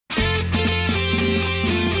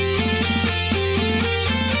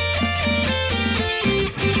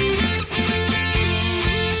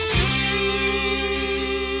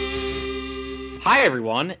Hi,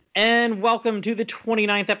 everyone, and welcome to the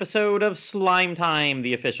 29th episode of Slime Time,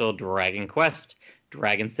 the official Dragon Quest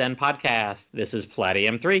Dragon's Den podcast. This is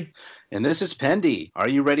Platium3. And this is Pendy. Are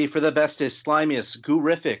you ready for the bestest, slimiest,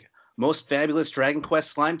 goorific, most fabulous Dragon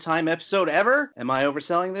Quest Slime Time episode ever? Am I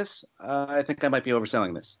overselling this? I think I might be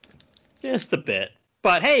overselling this. Just a bit.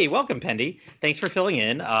 But hey, welcome, Pendy. Thanks for filling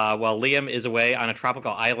in while Liam is away on a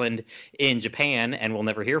tropical island in Japan, and we'll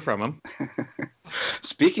never hear from him.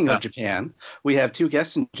 Speaking of Japan, we have two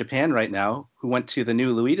guests in Japan right now who went to the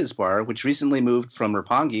new Luida's Bar, which recently moved from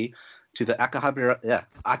Roppongi to the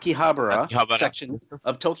Akihabara section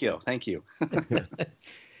of Tokyo. Thank you.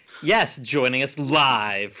 Yes, joining us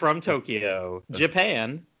live from Tokyo,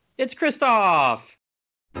 Japan, it's Christoph.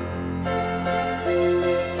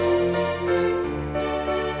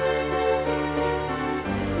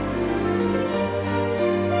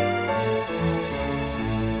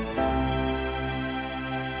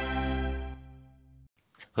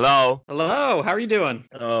 Hello. Hello. How are you doing?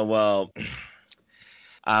 Oh well,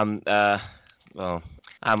 I'm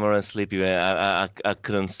really sleepy. I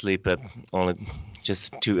couldn't sleep at only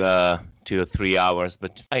just 2 or 3 hours,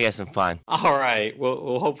 but I guess I'm fine. All right.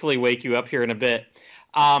 We'll hopefully wake you up here in a bit.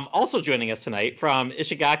 Also joining us tonight from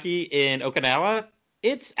Ishigaki in Okinawa,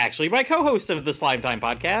 it's actually my co-host of the Slime Time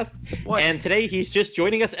podcast. What? And today he's just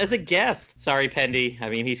joining us as a guest. Sorry, Pendy. I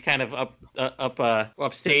mean, he's kind of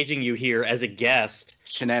upstaging you here as a guest.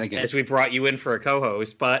 Shenanigans. As we brought you in for a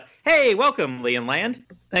co-host. But hey, welcome, Liam Land.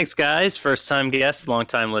 Thanks, guys. First-time guest,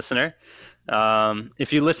 long-time listener.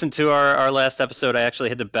 If you listened to our last episode, I actually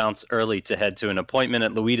had to bounce early to head to an appointment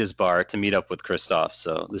at Luida's Bar to meet up with Christoph.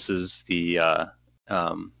 So this is the...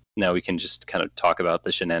 now we can just kind of talk about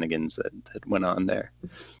the shenanigans that went on there.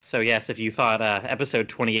 So yes, if you thought episode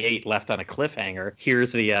 28 left on a cliffhanger,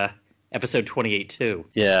 here's the episode 28 too.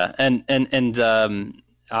 Yeah, and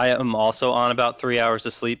I am also on about 3 hours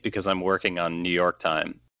of sleep because I'm working on New York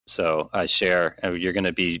time. So I share. You're going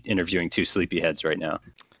to be interviewing two sleepyheads right now.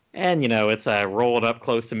 And, you know, it's rolling up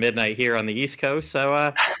close to midnight here on the East Coast.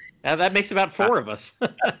 So that makes about four of us.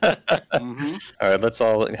 Mm-hmm. All right, let's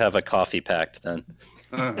all have a coffee pact then.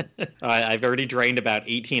 I've already drained about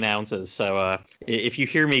 18 ounces. So if you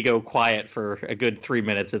hear me go quiet for a good 3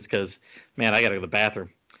 minutes, it's because, man, I got to go to the bathroom.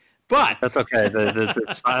 But that's okay.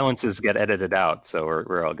 The silences get edited out, so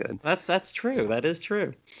we're all good. That's true. That is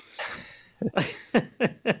true. All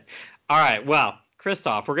right. Well,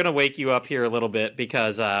 Christoph, we're going to wake you up here a little bit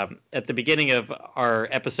because at the beginning of our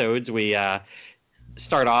episodes, we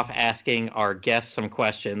start off asking our guests some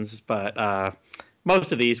questions. But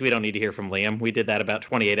most of these, we don't need to hear from Liam. We did that about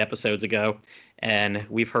 28 episodes ago, and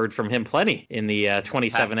we've heard from him plenty in the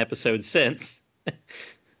 27 episodes since.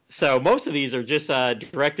 So most of these are just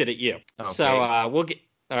directed at you. Okay. So we'll get...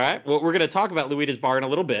 All right. Well, we're going to talk about Luida's Bar in a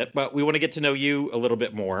little bit, but we want to get to know you a little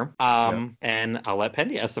bit more. And I'll let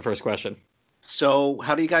Pendy ask the first question. So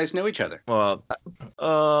how do you guys know each other? Well,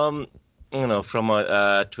 from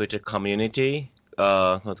a Twitter community,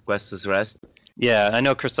 Questers Rest. Yeah, I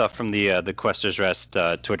know Christoph from the Questers Rest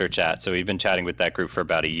Twitter chat. So we've been chatting with that group for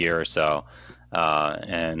about a year or so.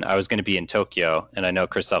 And I was going to be in Tokyo, and I know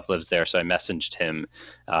Christoph lives there, so I messaged him,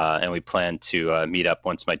 and we planned to meet up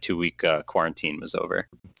once my 2-week quarantine was over.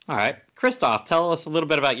 All right. Christoph, tell us a little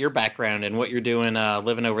bit about your background and what you're doing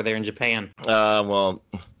living over there in Japan.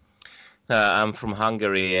 I'm from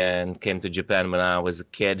Hungary and came to Japan when I was a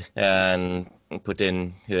kid and put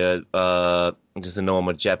in just a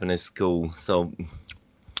normal Japanese school. So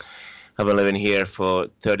I've been living here for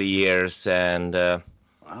 30 years and... Wow.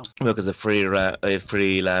 Work as a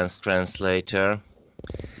freelance translator,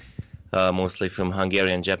 mostly from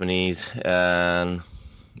Hungarian, Japanese, and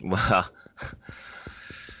well,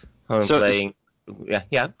 I'm playing.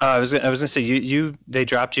 Yeah. I was gonna say they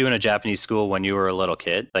dropped you in a Japanese school when you were a little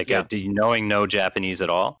kid. Like, did you knowing no Japanese at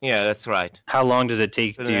all? Yeah, that's right. How long did it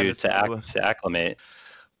take you to acclimate?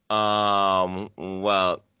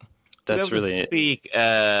 Well, that's really speak.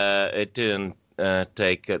 It didn't.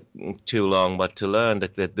 Take too long, but to learn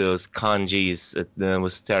that those kanjis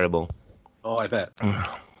was terrible. Oh, I bet.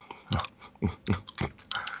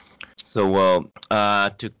 So I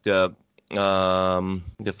took the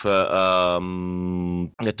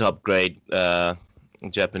top grade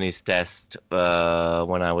Japanese test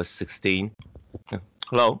when I was 16.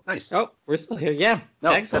 Hello. Nice. Oh, we're still here. Yeah.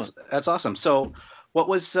 No, excellent. That's awesome. So, what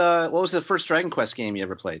was the first Dragon Quest game you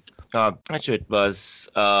ever played? Actually, it was.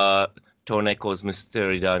 Torneko's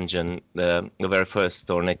Mystery Dungeon, the very first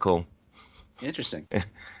Torneko. Interesting.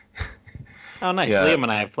 Oh, nice. Yeah. Liam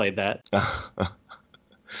and I have played that.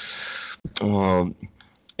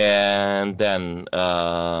 And then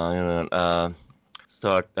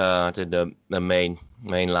started the main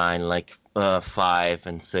line like 5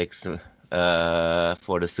 and 6 for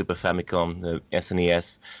the Super Famicom, the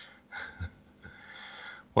SNES.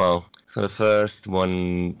 Well, so the first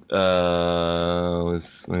one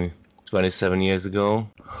was 27 years ago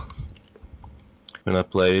when I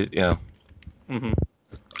played it. Yeah. Mm-hmm.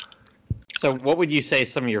 So, what would you say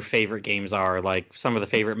some of your favorite games are? Like some of the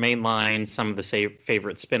favorite main lines, some of the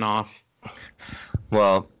favorite spin-off?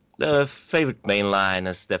 Well, the favorite main line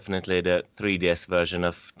is definitely the 3DS version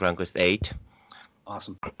of Dragon Quest VIII.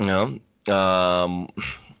 Awesome. You know, I'll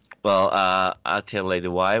tell you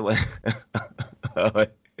later why.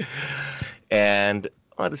 And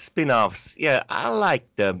the spin-offs, yeah, I like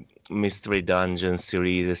the Mystery Dungeon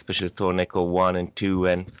series, especially Torneko 1 and 2,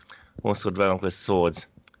 and also Dragon Quest Swords.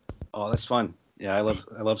 Oh, that's fun. Yeah, I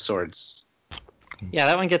love swords. Yeah,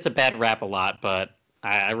 that one gets a bad rap a lot, but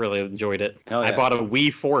I really enjoyed it. Oh, yeah. I bought a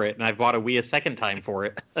Wii for it, and I've bought a Wii a second time for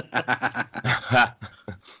it.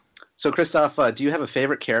 So, Christoph, do you have a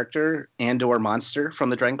favorite character and/or monster from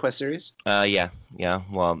the Dragon Quest series? Yeah.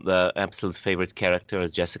 Well, the absolute favorite character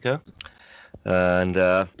is Jessica, and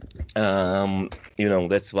that's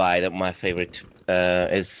why my favorite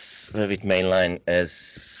favorite mainline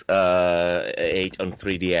is 8 on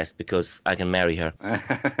 3DS, because I can marry her.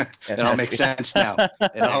 It all makes sense now.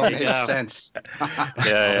 It all makes sense.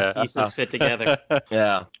 Yeah. Pieces fit together.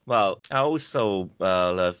 Yeah. Well, I also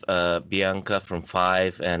love Bianca from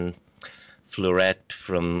 5 and Fleurette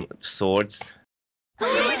from Swords.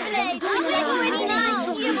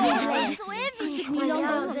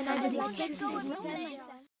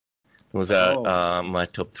 Those are my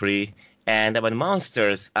top 3. And about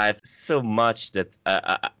monsters, I've so much that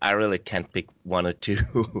I really can't pick 1 or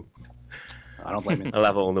 2. I don't blame you. I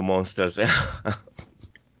love all the monsters.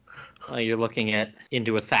 Well, you're looking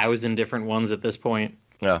into 1,000 different ones at this point.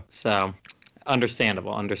 Yeah. So,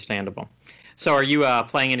 understandable. So, are you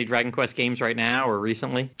playing any Dragon Quest games right now or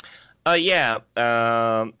recently? Yeah.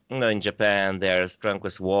 In Japan, there's Dragon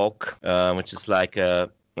Quest Walk, which is like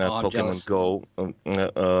a Pokemon Go.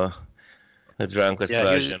 The Dragon Quest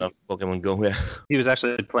version of Pokemon Go. Yeah. He was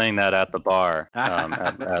actually playing that at the bar.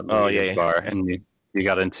 At Louis' bar, and you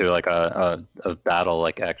got into like a battle,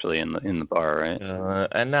 like actually in the bar, right?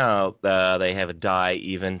 And now they have a die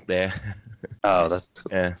event there. Oh, that's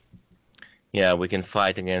cool. Yeah. We can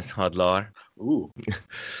fight against Hodlar. Ooh.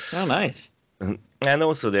 Oh, nice. And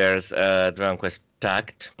also there's Dragon Quest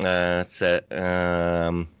Tact. It's a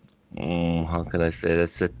how can I say?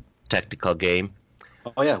 It's a tactical game.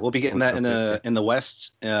 Oh yeah, we'll be getting that in the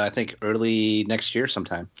West. I think early next year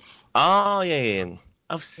sometime. Oh yeah.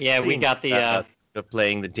 I've seen we got the. We're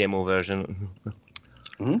playing the demo version.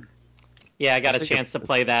 Mm-hmm. Yeah, I got a chance to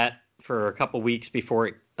play that for a couple weeks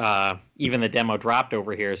before even the demo dropped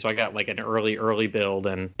over here. So I got like an early build,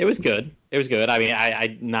 and it was good. I mean,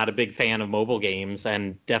 I'm not a big fan of mobile games,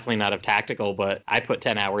 and definitely not of tactical, but I put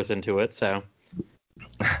 10 hours into it, so.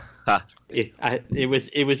 It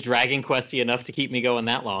was Dragon Questy enough to keep me going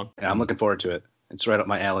that long. Yeah, I'm looking forward to it. It's right up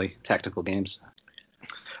my alley, tactical games.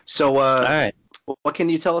 So, all right. What can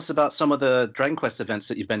you tell us about some of the Dragon Quest events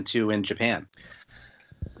that you've been to in Japan?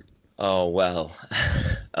 Oh well,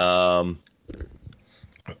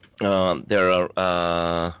 there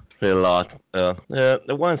are really a lot.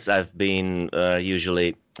 The ones I've been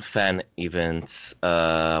usually fan events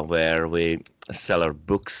where we sell our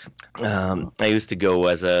books. I used to go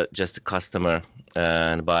as just a customer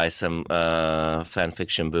and buy some fan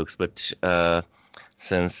fiction books, but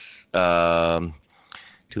since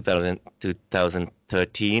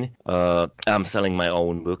 2013, I'm selling my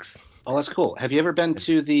own books. Oh, that's cool. Have you ever been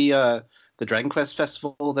to the Dragon Quest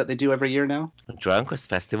festival that they do every year now? Dragon Quest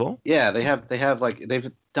festival? Yeah, they have like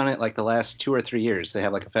they've done it like the last 2 or 3 years. They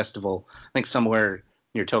have like a festival, I think somewhere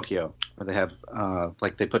near Tokyo, where they have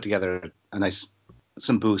like they put together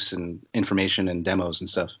some booths and information and demos and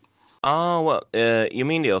stuff. Oh well, you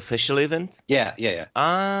mean the official event? Yeah.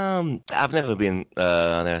 I've never been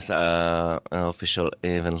there's an official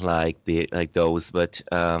event like those, but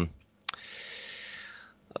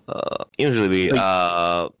usually we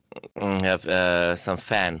have some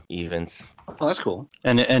fan events. Oh, that's cool.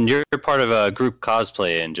 And you're part of a group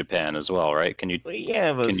cosplay in Japan as well, right? Can you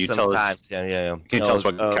tell us? Yeah. Can you tell us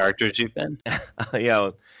what characters you've been? Yeah.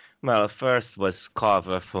 Well, first was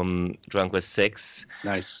Carver from Dragon Quest 6.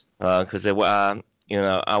 Nice. Because I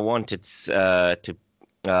wanted to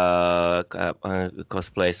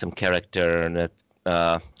cosplay some character that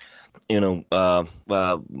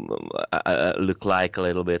look like a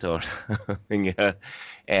little bit, or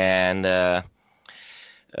and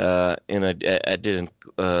I didn't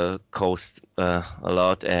coast a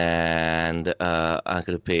lot, and I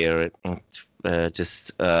could appear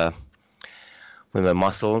just with my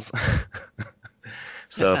muscles.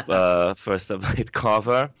 So first I played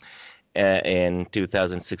cover in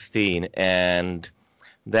 2016, and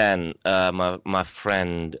then my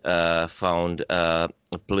friend found a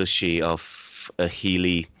plushie of a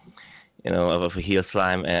Healy, of a Heal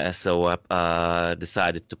slime, so I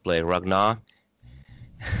decided to play Ragnar.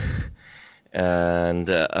 And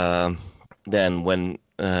then when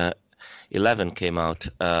 11 came out,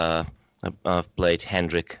 I've played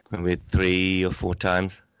Hendrik maybe 3 or 4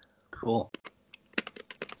 times. Cool.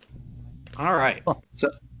 All right. Oh, so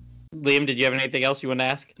Liam, did you have anything else you want to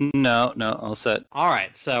ask? no, all set. All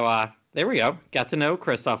right. So there we go. Got to know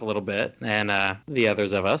Christoph a little bit, and the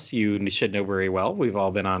others of us you should know very well. We've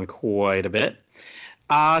all been on quite a bit.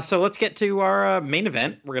 So let's get to our main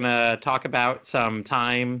event. We're going to talk about some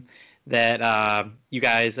time that you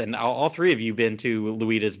guys and all 3 of you been to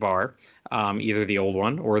Luida's bar, either the old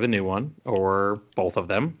one or the new one, or both of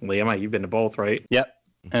them. Liam, you've been to both, right? Yep.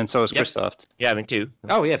 And so is Christoph. Yeah, me too.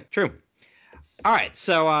 Oh, yeah, true. All right.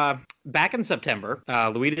 So back in September,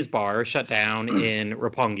 Luida's bar shut down in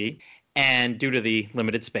Roppongi. And due to the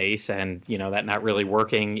limited space and, that not really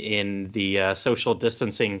working in the social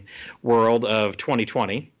distancing world of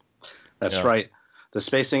 2020. That's right. The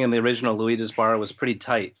spacing in the original Luida's bar was pretty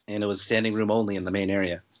tight, and it was standing room only in the main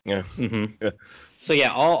area. Yeah. Mm-hmm. Yeah. So,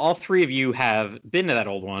 yeah, all 3 of you have been to that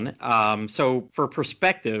old one. So for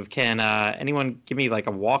perspective, can anyone give me like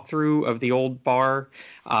a walkthrough of the old bar?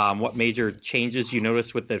 What major changes you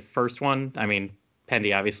noticed with the first one? I mean,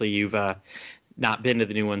 Pendy, obviously you've not been to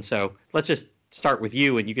the new one, so let's just start with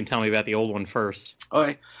you, and you can tell me about the old one first.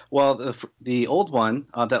 Okay. Well, the old one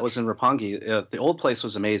that was in Roppongi, the old place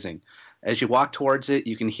was amazing. As you walk towards it,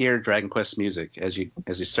 you can hear Dragon Quest music as you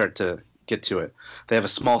start to get to it. They have a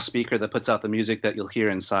small speaker that puts out the music that you'll hear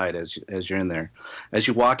inside as you're in there. As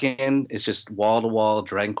you walk in, it's just wall-to-wall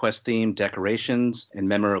Dragon Quest themed decorations and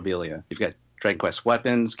memorabilia. You've got Dragon Quest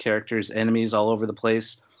weapons, characters, enemies all over the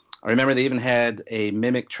place. I remember they even had a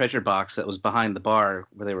Mimic treasure box that was behind the bar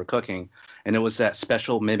where they were cooking, and it was that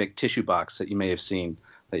special Mimic tissue box that you may have seen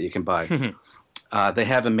that you can buy. They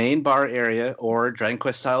have a main bar area or Dragon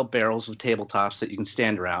Quest-style barrels with tabletops that you can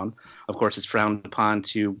stand around. Of course, it's frowned upon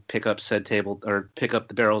to pick up said table or pick up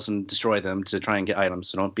the barrels and destroy them to try and get items,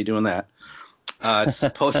 so don't be doing that. It's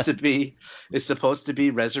supposed to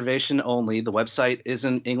be reservation only. The website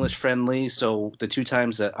isn't English friendly, so the 2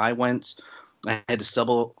 times that I went, I had to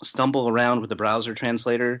stumble around with the browser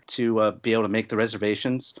translator to be able to make the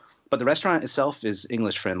reservations. But the restaurant itself is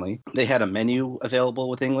English friendly. They had a menu available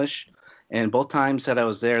with English, and both times that I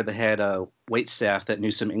was there, they had a wait staff that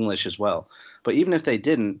knew some English as well. But even if they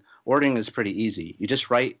didn't, ordering is pretty easy. You just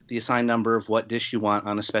write the assigned number of what dish you want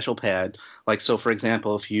on a special pad. Like, so for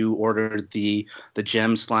example, if you ordered the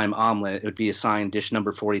gem slime omelet, it would be assigned dish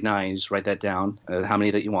number 49. You just write that down, how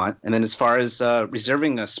many that you want. And then as far as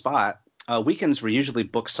reserving a spot, weekends were usually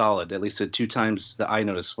booked solid, at least the 2 times that I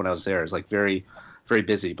noticed when I was there. It was like very, very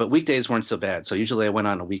busy. But weekdays weren't so bad, so usually I went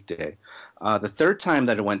on a weekday. The 3rd time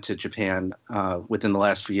that I went to Japan within the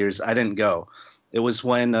last few years, I didn't go. It was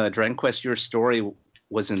when Dragon Quest Your Story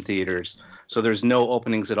was in theaters, so there's no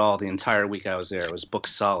openings at all the entire week I was there. It was booked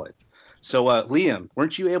solid. So, Liam,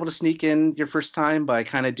 weren't you able to sneak in your first time by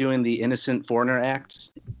kind of doing the innocent foreigner act?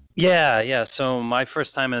 Yeah. So my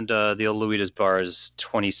first time at the old Luida's bar is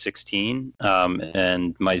 2016,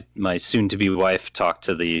 and my soon-to-be wife talked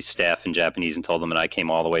to the staff in Japanese and told them that I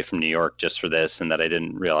came all the way from New York just for this, and that I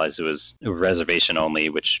didn't realize it was a reservation only,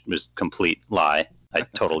 which was a complete lie. I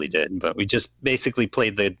totally did, but we just basically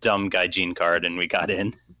played the dumb Gaijin card and we got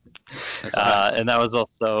in. And that was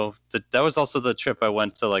also the trip I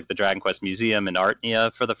went to, like, the Dragon Quest Museum in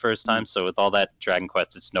Artnia for the first time. So with all that Dragon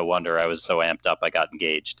Quest, it's no wonder I was so amped up I got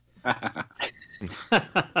engaged.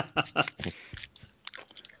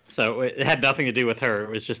 So it had nothing to do with her. It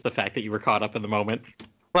was just the fact that you were caught up in the moment.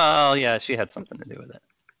 Well, yeah, she had something to do with it.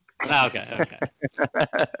 Okay.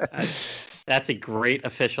 That's a great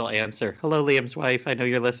official answer. Hello, Liam's wife. I know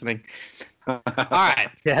you're listening. All right.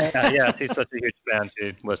 Yeah. She's such a huge fan.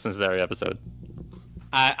 She listens to every episode.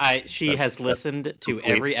 She has listened to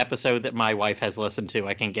every episode that my wife has listened to.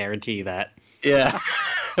 I can guarantee you that. Yeah.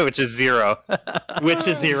 Which is 0.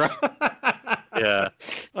 Yeah.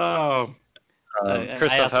 Oh.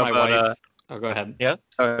 Christoph, how about wife, oh, go ahead. Yeah.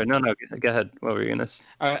 Oh, no. Go ahead. What were you gonna say?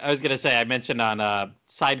 I was gonna say I mentioned on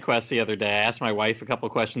Side Quest the other day. I asked my wife a couple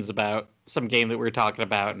of questions about some game that we were talking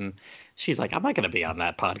about, and she's like, "I'm not gonna be on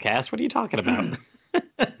that podcast. What are you talking about?"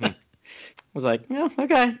 was like, yeah,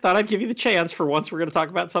 okay. Thought I'd give you the chance for once. We're going to talk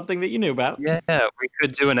about something that you knew about. Yeah, we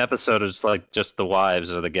could do an episode of just the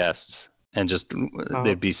wives or the guests, and just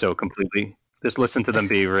they'd be so completely. Just listen to them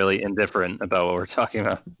be really indifferent about what we're talking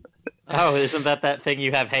about. Oh, isn't that thing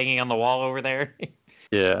you have hanging on the wall over there?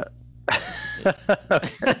 Yeah.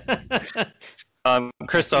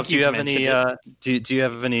 Christoph, do you have any? Do you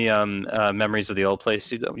have any memories of the old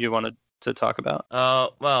place you wanted to talk about?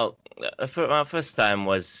 Well, my first time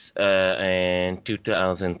was in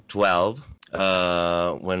 2012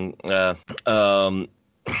 when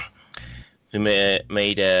we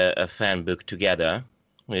made a fan book together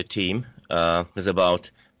with a team. It was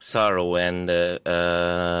about Sorrow and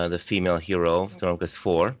the female hero of Dragon Quest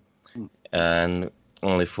IV, and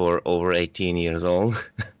only for over 18 years old.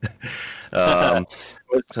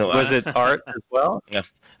 Was it art as well? Yeah.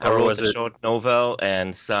 I wrote a short novel,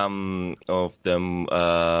 and some of them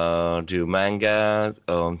do manga,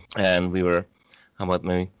 and we were, how about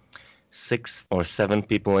maybe 6 or 7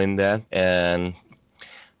 people in there. And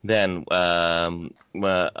then after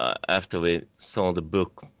we sold the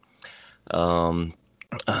book, the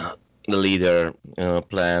leader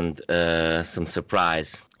planned some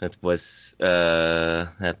surprise. It was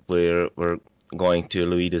that we're going to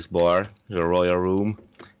Luida's bar, the royal room.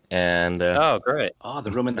 And oh, great! Oh,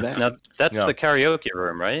 the room in the back. Now that's the karaoke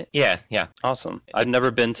room, right? Yeah. Awesome. I've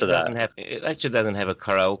never been to that. It actually doesn't have a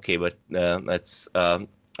karaoke, but that's what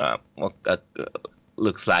that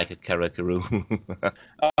looks like a karaoke room.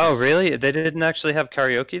 Oh, really? They didn't actually have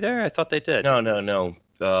karaoke there? I thought they did. No.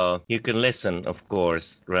 You can listen, of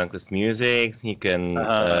course, Dragon Quest music. You can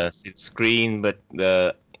see the screen, but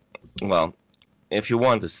well, if you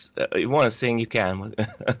want to sing, you can.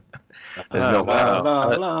 There's no la,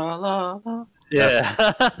 la, la. Yeah.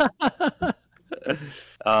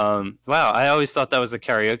 Wow, I always thought that was a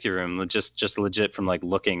karaoke room, just legit from like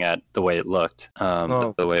looking at the way it looked,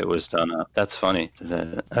 the way it was done up. That's funny.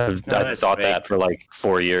 I thought great. that for like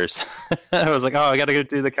 4 years. I was like, oh, I got to go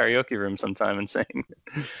do the karaoke room sometime and sing.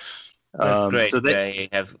 That's great. So they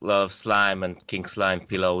have a lot of slime and king slime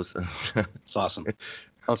pillows. It's awesome.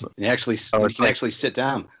 Awesome. You can actually sit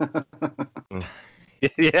down.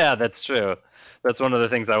 Yeah, that's true. That's one of the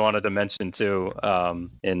things I wanted to mention too.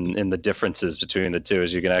 In the differences between the two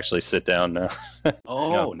is you can actually sit down now.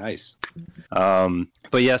 Oh, nice.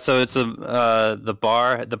 But yeah, so it's the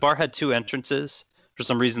bar. The bar had 2 entrances. For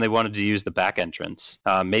some reason, they wanted to use the back entrance.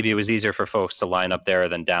 Maybe it was easier for folks to line up there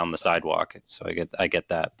than down the sidewalk. So I get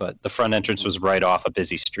that. But the front entrance was right off a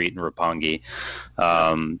busy street in Roppongi.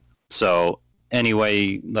 So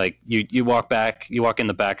anyway, like you walk in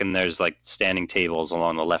the back, and there's like standing tables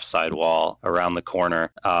along the left side wall around the corner.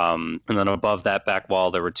 And then above that back wall,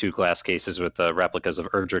 there were 2 glass cases with replicas of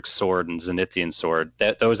Erdrick's sword and Zenithian's sword.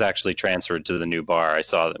 Those actually transferred to the new bar. I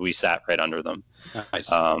saw that we sat right under them.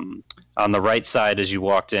 Nice. On the right side, as you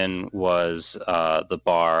walked in, was the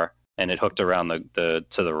bar, and it hooked around the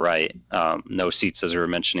to the right. No seats, as we were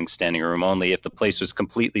mentioning, standing room only. If the place was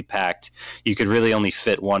completely packed, you could really only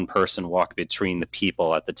fit one person walk between the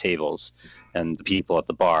people at the tables and the people at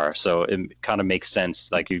the bar. So it kind of makes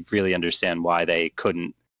sense. Like, you really understand why they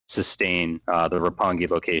couldn't sustain the Roppongi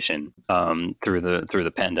location through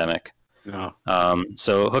the pandemic. No.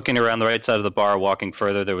 So hooking around the right side of the bar, walking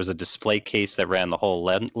further, there was a display case that ran the whole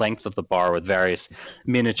length of the bar with various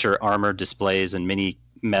miniature armor displays and mini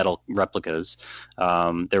metal replicas.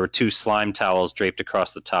 There were 2 slime towels draped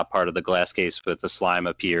across the top part of the glass case with the slime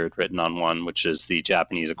appeared written on one, which is the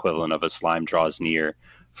Japanese equivalent of a slime draws near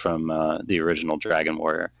from the original Dragon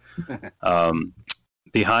Warrior.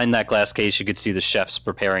 Behind that glass case, you could see the chefs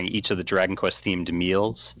preparing each of the Dragon Quest themed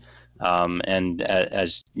meals. And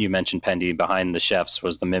as you mentioned, Pendy, behind the chefs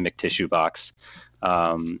was the Mimic tissue box.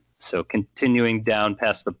 So continuing down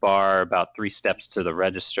past the bar, about 3 steps to the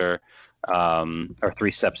register, or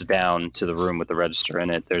 3 steps down to the room with the register in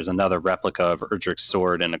it, there's another replica of Erdrick's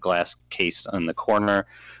sword in a glass case on the corner,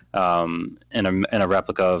 and a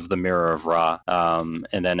replica of the Mirror of Ra. And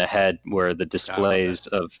then ahead were the displays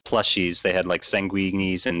of plushies. They had like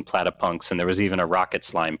Sanguinis and Platypunks, and there was even a Rocket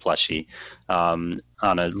Slime plushie on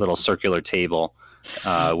a little circular table.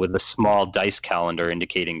 With a small dice calendar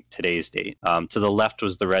indicating today's date. To the left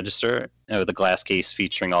was the register with a glass case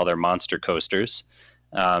featuring all their monster coasters.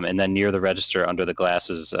 And then near the register under the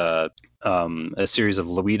glass is a series of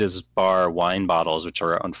Luida's Bar wine bottles, which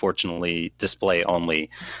are unfortunately display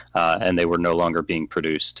only, and they were no longer being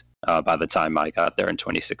produced by the time I got there in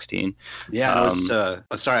 2016. Yeah, it was,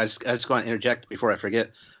 sorry, I just going to interject before I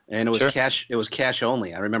forget. And it was cash. It was cash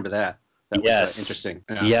only. I remember that. That was interesting.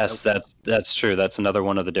 Yeah. Yes, that's true. That's another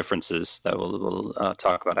one of the differences that we'll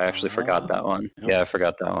talk about. I actually forgot that one. Yeah, I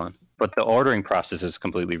forgot that one. but the ordering process is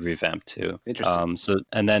completely revamped too. Interesting.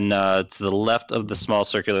 And then to the left of the small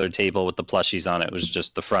circular table with the plushies on it was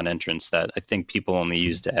just the front entrance that I think people only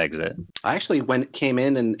use to exit. I actually came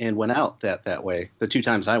in and went out that way. The 2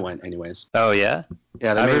 times I went, anyways. Oh yeah.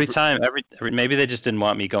 Yeah. Every time, maybe they just didn't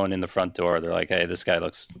want me going in the front door. They're like, "Hey, this guy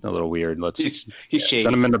looks a little weird. Let's He's shady.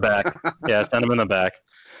 send him in the back." Yeah, send him in the back.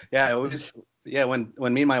 Yeah, it was. Yeah, when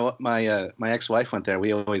me and my ex-wife went there,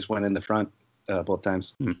 we always went in the front both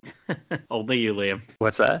times. Only you, Liam.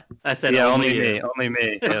 What's that? I said Yeah, only only you. me. Only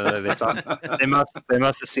me. Yeah, they must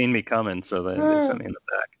have seen me coming, so they sent me in the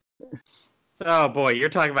back. Oh boy, you're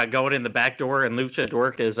talking about going in the back door, and Lucha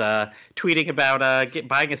Dork is tweeting about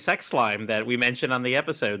buying a sex slime that we mentioned on the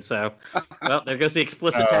episode. So, well, there goes the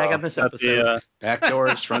explicit tag on this episode. Back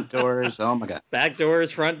doors, front doors. Oh my god. Back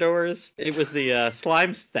doors, front doors. It was the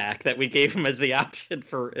slime stack that we gave him as the option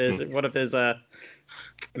for one of his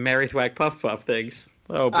Mary Thwack Puff Puff things.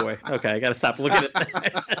 Oh boy. Okay, I gotta stop looking at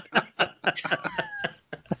that.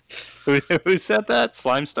 Who said that?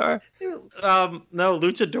 Slime Star? No,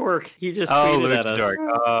 Lucha Dork. He just Oh, tweeted at Lucha us. Dork.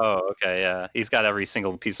 Oh, okay, yeah. He's got every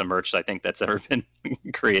single piece of merch I think that's ever been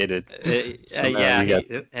created. So Yeah,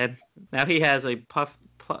 and now he has a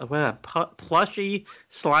plushy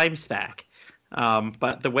slime stack.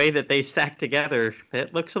 But the way that they stack together,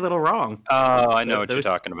 it looks a little wrong. Oh, I know what you're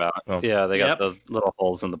talking about. Oh. Yeah, they got the little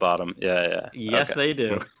holes in the bottom. Yeah. Yes, Okay. they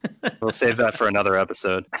do. We'll save that for another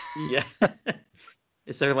episode. Yeah.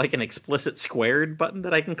 Is there like an explicit squared button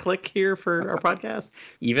that I can click here for our podcast?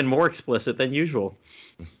 Even more explicit than usual.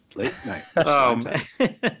 Late night.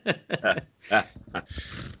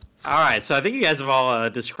 All right, so I think you guys have all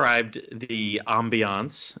described the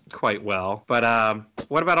ambiance quite well. But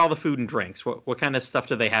what about all the food and drinks? What kind of stuff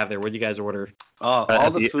do they have there? What did you guys order? All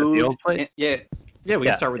At the the food. old place? Yeah, Yeah, we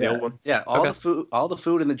can start with the old one. yeah. All the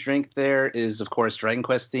food and the drink there is, of course, Dragon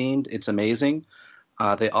Quest themed. It's amazing.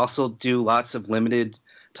 They also do lots of limited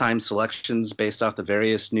time selections based off the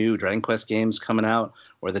various new Dragon Quest games coming out,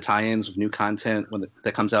 or the tie-ins with new content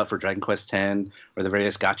that comes out for Dragon Quest X, or the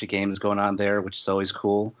various gacha games going on there, which is always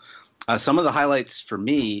cool. Some of the highlights for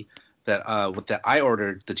me that I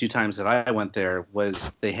ordered the 2 times that I went there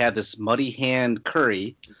was they had this muddy hand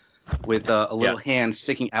curry with a little hand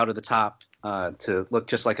sticking out of the top to look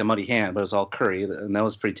just like a muddy hand, but it was all curry, and that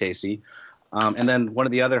was pretty tasty. And then one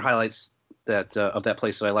of the other highlights that of that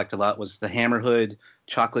place that I liked a lot was the Hammerhood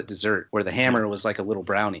chocolate dessert, where the hammer was like a little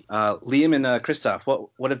brownie. Liam and Christoph,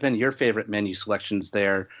 what have been your favorite menu selections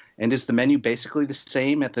there? And is the menu basically the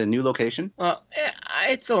same at the new location? Well,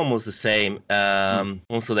 it's almost the same.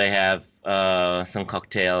 Also, they have some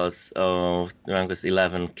cocktails of Dragon Quest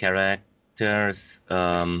 11 characters.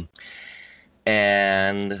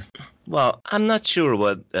 And, well, I'm not sure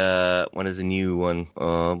what is the new one.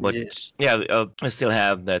 But, I still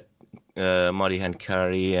have that Muddy Hand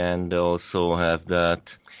Curry, and also have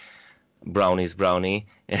that brownie.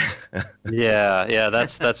 Yeah,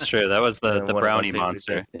 that's true. That was the One of my brownie favorites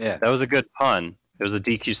monster. Yeah. That was a good pun. There was a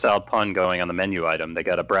DQ style pun going on the menu item. They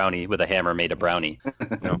got a brownie with a hammer made a brownie.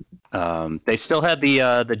 They still had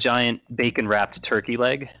the giant bacon wrapped turkey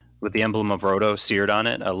leg with the emblem of Roto seared on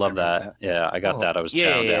it. I love that. Yeah, I got that. I was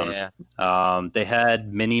chowing down. They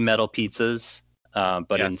had mini metal pizzas,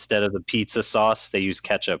 but instead of the pizza sauce, they use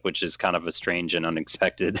ketchup, which is kind of a strange and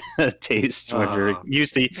unexpected taste. If you're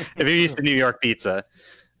used to New York pizza.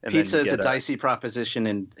 Pizza is a dicey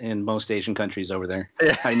proposition in most Asian countries over there.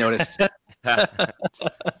 I noticed.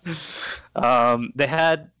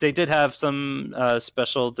 They did have some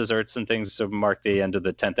special desserts and things to mark the end of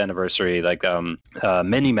the 10th anniversary, like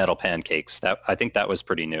mini metal pancakes. That I think that was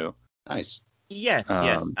pretty new. Nice. Yes,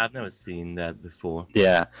 I've never seen that before.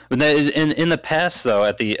 Yeah, but in the past though,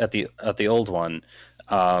 at the old one,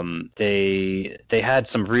 they had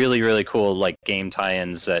some really, really cool like game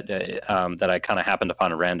tie-ins that I kind of happened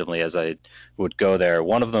upon randomly as I would go there.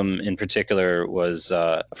 One of them in particular was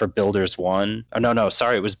for Builders 1. Oh, no,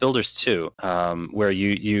 sorry, it was Builders 2, where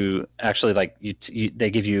you actually like they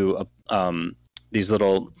give you these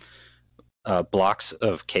little blocks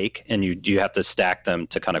of cake, and you have to stack them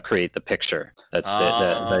to kind of create the picture.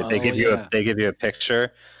 They give you a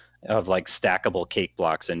picture of like stackable cake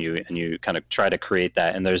blocks, and you kind of try to create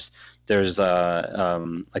that. And there's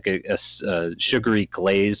like a sugary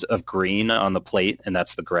glaze of green on the plate, and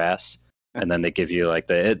that's the grass. And then they give you like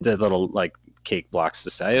the little like cake blocks to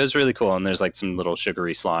say. It was really cool. And there's like some little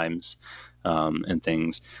sugary slimes and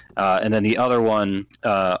things. And then the other one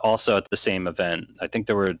also at the same event. I think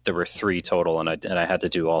there were 3 total, and I had to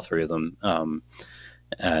do all 3 of them.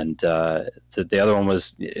 And the other one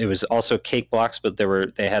was also cake blocks, but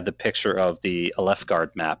they had the picture of the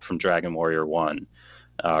Alefgard map from Dragon Warrior 1.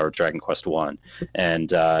 or Dragon Quest 1,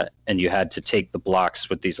 and you had to take the blocks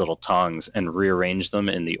with these little tongs and rearrange them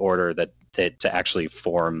in the order that to actually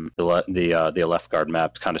form the Alefgard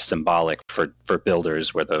map, kind of symbolic for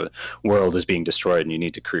builders where the world is being destroyed and you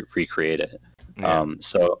need to recreate it. Yeah.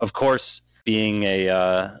 So of course, being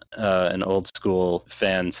an old school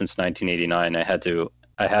fan since 1989, I had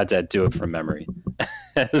to do it from memory.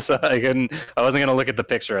 So I wasn't gonna look at the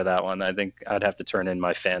picture of that one. I think I'd have to turn in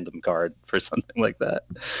my fandom card for something like that.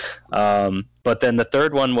 But then the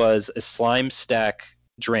third one was a slime stack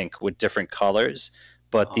drink with different colors,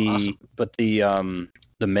 but awesome.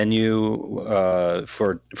 the menu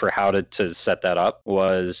for how to set that up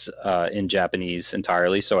was in Japanese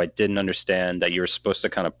entirely. So I didn't understand that you were supposed to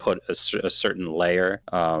kind of put a certain layer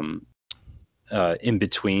in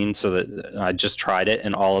between, so that I just tried it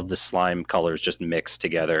and all of the slime colors just mixed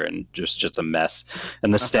together and just a mess.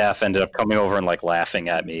 And the staff ended up coming over and like laughing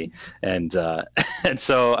at me, and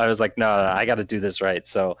so I was like, no, I got to do this right.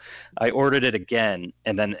 So I ordered it again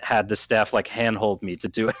and then had the staff like handhold me to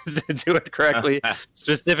do it correctly,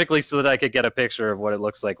 specifically so that I could get a picture of what it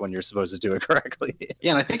looks like when you're supposed to do it correctly.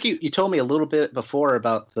 Yeah, and I think you told me a little bit before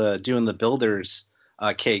about doing the builders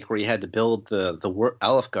cake where you had to build the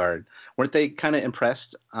Alefgard. Weren't they kind of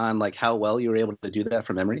impressed on like how well you were able to do that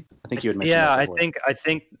from memory? I think you had mentioned that before.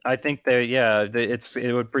 I think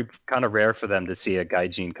it would be kind of rare for them to see a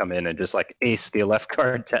gaijin come in and just like ace the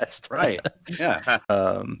Alefgard test. Right. Yeah.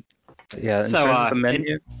 Yeah. In terms of the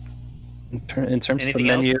menu. In terms of the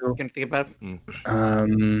menu, you can think about.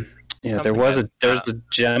 Yeah, there's a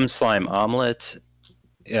gem slime omelet.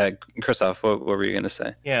 Yeah, Christoph, what were you gonna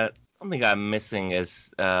say? Yeah. Something I'm missing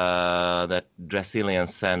is that Brazilian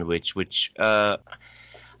sandwich, which I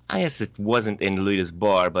guess it wasn't in Luida's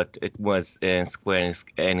Bar, but it was in Square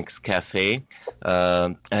Enix Cafe.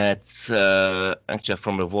 It's actually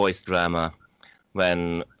from the voice drama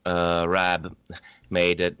when Rab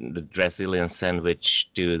made the Brazilian sandwich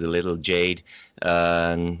to the little Jade,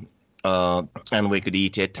 and we could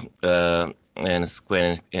eat it in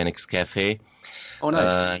Square Enix Cafe. Oh,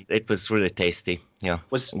 nice. It was really tasty. Yeah.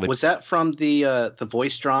 Was that from the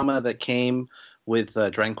voice drama that came with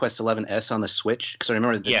Dragon Quest XI S on the Switch? Because I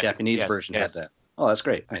remember the Japanese version had that. Oh, that's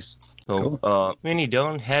great. Nice. So when you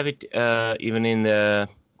don't have it even in the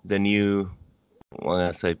new,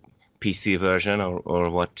 say PC version or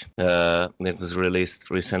what that was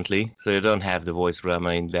released recently, so you don't have the voice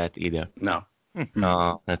drama in that either. No.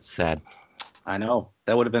 No, that's sad. I know.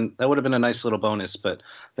 That would have been a nice little bonus, but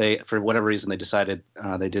they, for whatever reason, they decided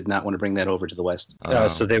they did not want to bring that over to the West.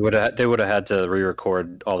 So they would have had to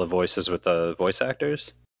re-record all the voices with the voice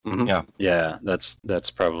actors. Mm-hmm. Yeah. That's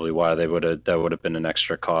probably why that would have been an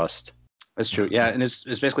extra cost. That's true. Yeah, and it's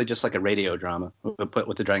basically just like a radio drama put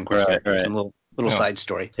with the Dragon Quest characters, right. Some little side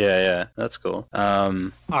story. Yeah, that's cool.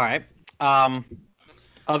 All right.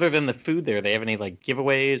 Other than the food there, they have any like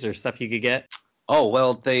giveaways or stuff you could get? Oh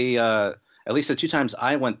well, they. At least the 2 times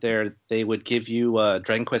I went there, they would give you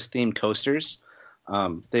Dragon Quest themed coasters.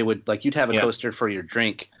 They would you'd have a coaster for your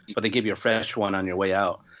drink, but they give you a fresh one on your way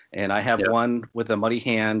out. And I have one with a muddy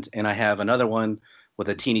hand, and I have another one with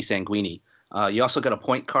a teeny sanguini. You also got a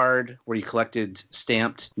point card where you collected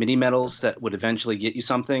stamped mini medals that would eventually get you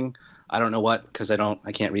something. I don't know what, because I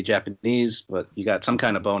can't read Japanese, but you got some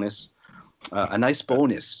kind of bonus. A nice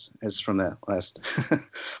bonus is from that last.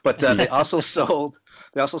 But they also sold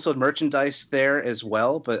merchandise there as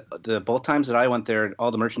well. But both times that I went there, all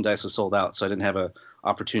the merchandise was sold out, so I didn't have an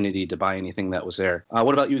opportunity to buy anything that was there.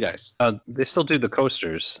 What about you guys? They still do the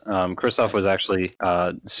coasters. Christoph was actually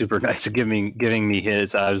super nice at giving me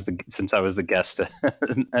his. Since I was the guest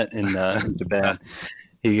in Japan.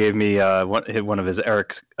 He gave me one of his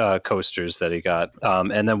Eric coasters that he got,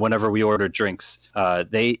 and then whenever we ordered drinks,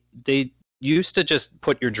 they used to just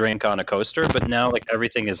put your drink on a coaster, but now like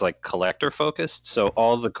everything is like collector focused. So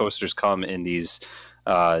all of the coasters come in these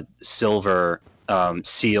silver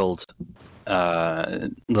sealed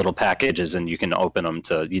little packages, and you can open them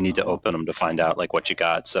you need to open them to find out like what you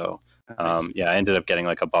got. So I ended up getting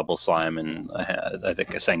like a bubble slime and I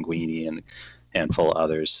think a sanguini and a handful of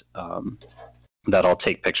others that I'll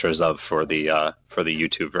take pictures of for the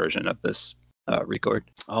YouTube version of this record.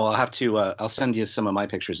 Oh, I'll have to. I'll send you some of my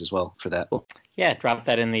pictures as well for that. Yeah, drop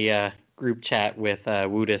that in the group chat with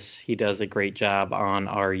Woodus. He does a great job on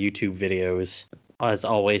our YouTube videos. As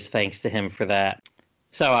always, thanks to him for that.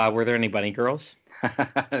 So, were there any bunny girls?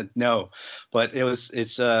 No, but it was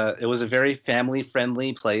a very family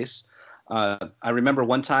friendly place. I remember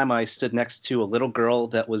one time I stood next to a little girl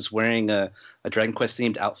that was wearing a Dragon Quest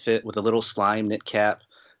themed outfit with a little slime knit cap,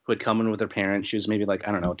 who had come in with her parents. She was maybe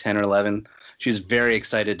 10 or 11. She was very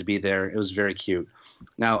excited to be there. It was very cute.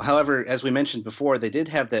 Now, however, as we mentioned before, they did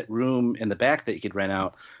have that room in the back that you could rent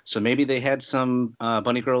out. So maybe they had some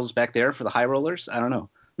bunny girls back there for the high rollers. I don't know.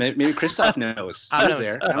 Maybe Christoph knows. I He was know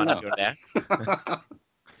there. I don't know. you're there.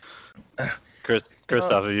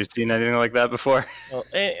 Christoph, have you seen anything like that before? Well,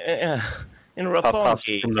 in Pop-ups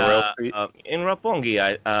Roppongi, from the rail street?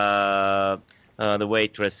 the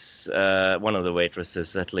waitress, one of the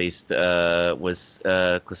waitresses at least, was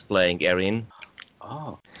cosplaying Erin.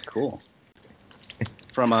 Oh, cool.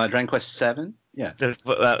 From Dragon Quest 7? Yeah.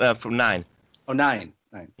 From 9. Oh, 9.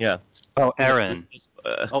 Yeah. Oh, Aaron.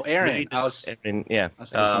 Oh, Aaron. I was Erin, yeah.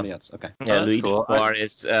 thinking somebody else. Okay. Yeah, Oh, that's Luigi's cool. Bar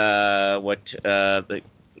is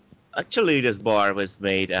actually Luigi's Bar was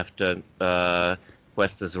made after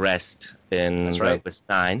Quester's Rest in That's Dragon right. Quest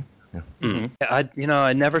 9.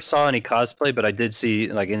 I never saw any cosplay, but I did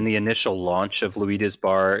see like in the initial launch of Luigi's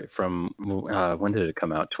Bar from when did it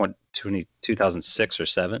come out? 2006 or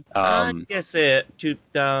 7? Yes,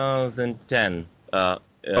 2010.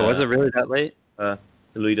 Was it really that late?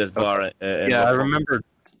 Luigi's Bar. Yeah, I remember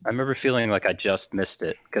feeling like I just missed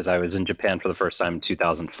it because I was in Japan for the first time in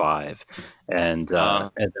 2005, and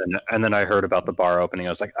then I heard about the bar opening. I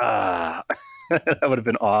was like, that would have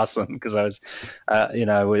been awesome because I was,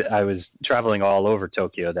 I was traveling all over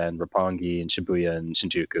Tokyo then, Roppongi and Shibuya and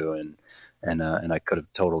Shinjuku, and I could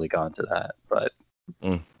have totally gone to that, but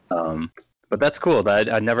that's cool.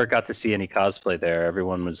 I never got to see any cosplay there.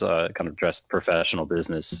 Everyone was kind of dressed professional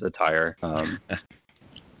business attire.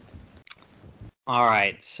 All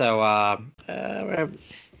right. So,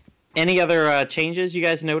 any other changes you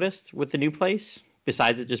guys noticed with the new place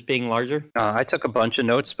besides it just being larger? I took a bunch of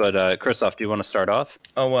notes, but Christoph, do you want to start off?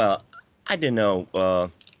 Oh well, I didn't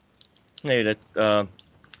know. Maybe that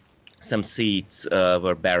some seats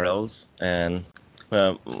were barrels, and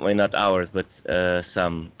well, not ours, but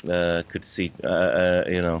some could sit.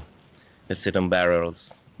 Sit on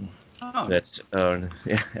barrels. Oh, That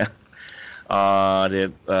yeah.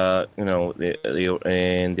 In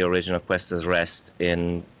the original Quester's Rest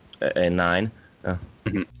in 9.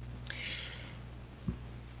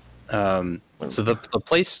 So the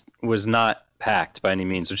place was not packed by any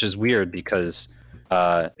means, which is weird because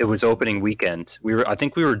it was opening weekend. I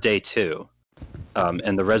think we were day 2,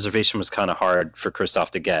 and the reservation was kind of hard for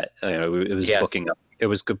Christoph to get. It was booking up. It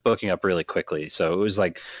was booking up really quickly. So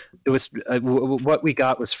what we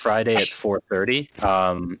got was Friday at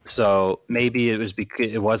 4:30. So maybe it was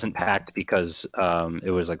because it wasn't packed because it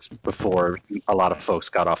was like before a lot of folks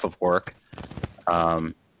got off of work.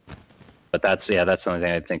 But that's the only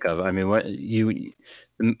thing I think of. I mean,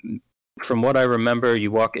 from what I remember,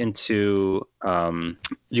 you walk into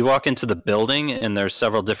the building, and there's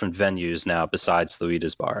several different venues now besides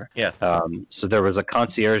Luigi's Bar. Yeah. So there was a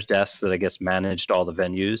concierge desk that I guess managed all the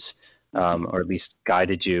venues, or at least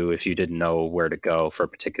guided you if you didn't know where to go for a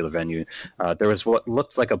particular venue. There was what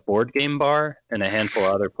looked like a board game bar and a handful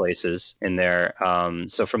of other places in there.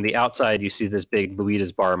 So from the outside, you see this big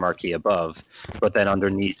Luigi's Bar marquee above, but then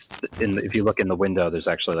underneath, if you look in the window, there's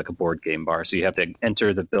actually like a board game bar. So you have to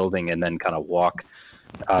enter the building and then kind of walk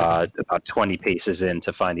about 20 paces in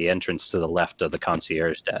to find the entrance to the left of the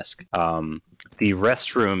concierge desk. The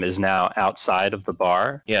restroom is now outside of the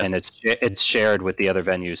bar, and it's shared with the other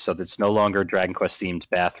venues, so it's no longer Dragon Quest themed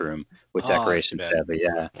bathroom with decorations. Sadly,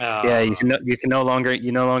 you can no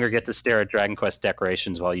longer get to stare at Dragon Quest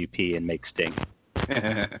decorations while you pee and make stink.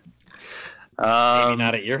 Maybe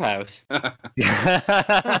not at your house.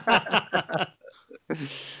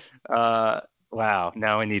 Wow,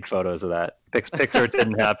 now I need photos of that. Pixar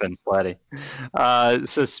didn't happen, Flatty.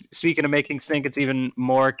 So speaking of making stink, it's even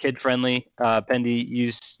more kid-friendly. Pendy,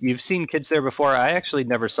 you've seen kids there before. I actually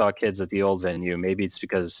never saw kids at the old venue. Maybe it's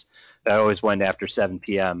because I always went after 7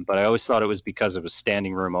 p.m., but I always thought it was because it was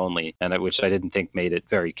standing room only, which I didn't think made it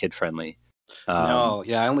very kid-friendly. No,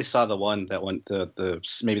 yeah, I only saw the one that went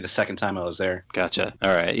maybe the second time I was there. Gotcha.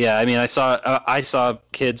 All right. Yeah, I mean, I saw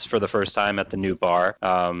kids for the first time at the new bar,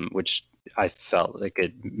 which I felt like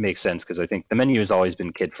it makes sense because I think the menu has always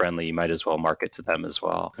been kid friendly. You might as well market to them as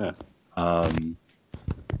well. Yeah.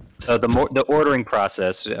 So the ordering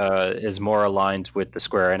process is more aligned with the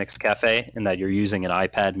Square Enix Cafe in that you're using an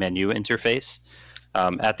iPad menu interface.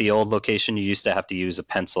 At the old location, you used to have to use a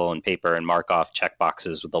pencil and paper and mark off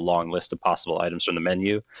checkboxes with a long list of possible items from the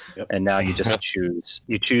menu. Yep. And now you just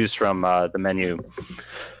choose from the menu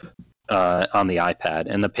on the iPad.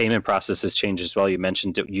 And the payment process has changed as well. You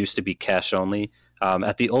mentioned it used to be cash only.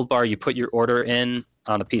 At the old bar, you put your order in,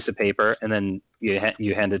 on a piece of paper, and then you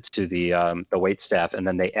hand it to the wait staff, and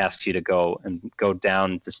then they ask you to go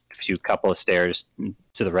down this few couple of stairs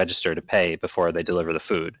to the register to pay before they deliver the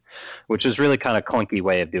food, which is really kind of clunky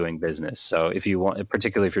way of doing business. So if you want,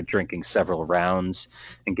 particularly if you're drinking several rounds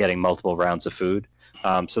and getting multiple rounds of food,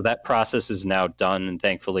 so that process is now done, and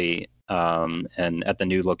thankfully. And at the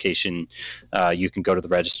new location, you can go to the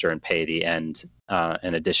register and pay the end.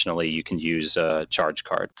 And additionally, you can use a charge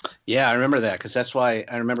card. Yeah, I remember that because that's why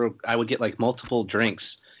I remember I would get like multiple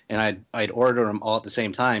drinks and I'd order them all at the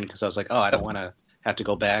same time because I was like, oh, I don't want to have to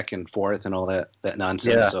go back and forth and all that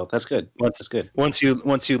nonsense. Yeah. So that's good. That's good. Once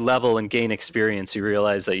you level and gain experience, you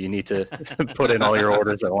realize that you need to put in all your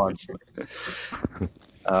orders at once.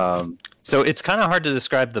 So it's kind of hard to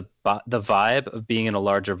describe the vibe of being in a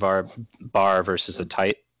larger bar versus a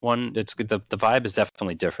tight one. It's the vibe is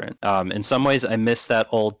definitely different. In some ways, I miss that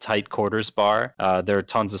old tight quarters bar. There are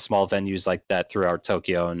tons of small venues like that throughout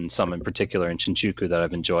Tokyo, and some in particular in Shinjuku that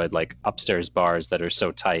I've enjoyed, like upstairs bars that are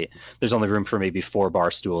so tight. There's only room for maybe 4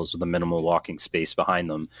 bar stools with a minimal walking space behind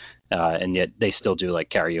them, and yet they still do like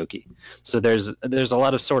karaoke. So there's a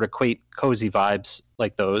lot of sort of quaint, cozy vibes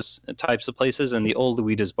like those types of places, and the old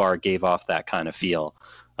Luida's bar gave off that kind of feel.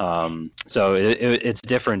 So it's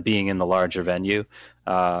different being in the larger venue.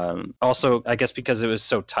 Also, I guess because it was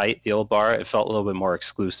so tight, the old bar, it felt a little bit more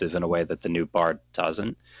exclusive in a way that the new bar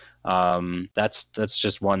doesn't. That's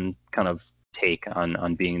just one kind of take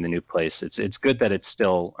on being in the new place. It's good that it's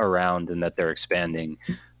still around and that they're expanding,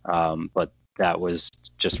 but that was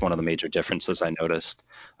just one of the major differences I noticed.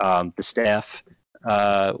 The staff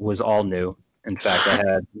was all new. In fact,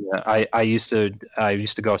 I used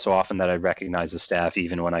to go so often that I'd recognize the staff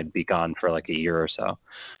even when I'd be gone for like a year or so.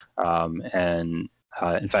 And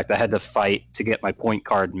in fact, I had to fight to get my point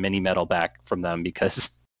card mini medal back from them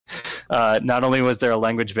because not only was there a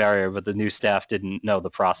language barrier, but the new staff didn't know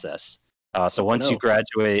the process. So once you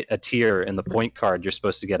graduate a tier in the point card, you're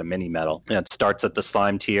supposed to get a mini medal. And it starts at the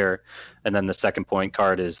slime tier, and then the second point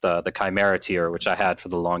card is the chimera tier, which I had for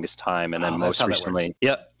the longest time. And then most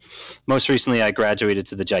recently, I graduated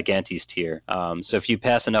to the gigantes tier. So if you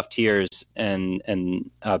pass enough tiers and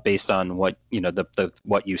based on what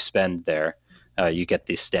what you spend there, you get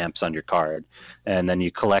these stamps on your card, and then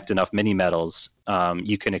you collect enough mini medals,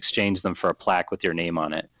 you can exchange them for a plaque with your name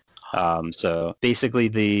on it. So basically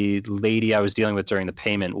the lady I was dealing with during the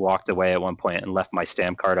payment walked away at one point and left my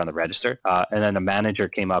stamp card on the register. And then a manager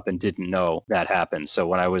came up and didn't know that happened. So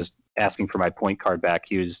when I was asking for my point card back,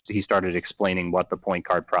 he started explaining what the point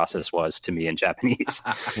card process was to me in Japanese.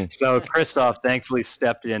 So Christoph thankfully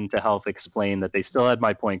stepped in to help explain that they still had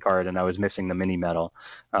my point card and I was missing the mini medal.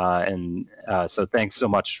 So thanks so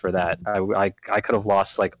much for that. I could have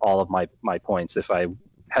lost like all of my points if I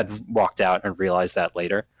had walked out and realized that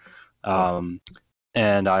later.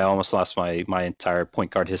 And I almost lost my entire point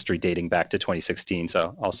card history dating back to 2016.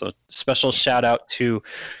 So also special shout out to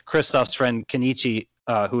Christoph's friend Kenichi,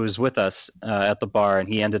 who was with us at the bar, and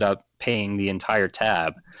he ended up paying the entire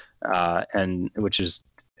tab, and which is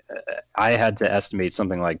I had to estimate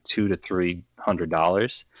something like $200 to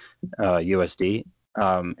 $300 USD.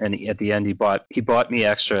 And at the end, he bought me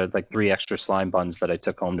like 3 extra slime buns that I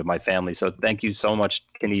took home to my family. So thank you so much,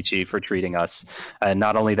 Kenichi, for treating us. And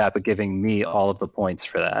not only that, but giving me all of the points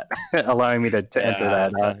for that, allowing me to enter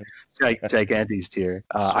that gigantes tier.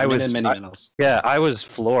 I was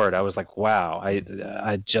floored. I was like, wow,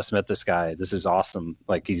 I just met this guy. This is awesome.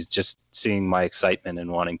 Like he's just seeing my excitement and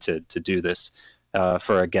wanting to do this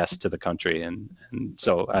for a guest to the country. And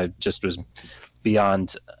so I just was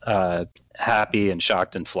beyond happy and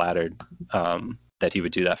shocked and flattered that he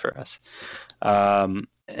would do that for us.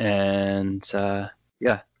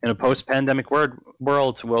 In a post-pandemic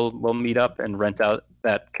world, we'll meet up and rent out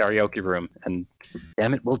that karaoke room. And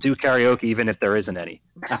damn it, we'll do karaoke even if there isn't any.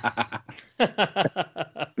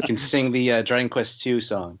 We can sing the Dragon Quest II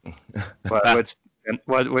song.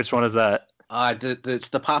 Which one is that? It's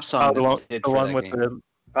the pop song.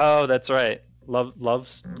 Oh, that's right.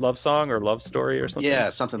 Love song or love story or something. Yeah,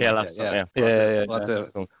 something like that. We'll have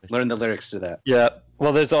to learn the lyrics to that. Yeah.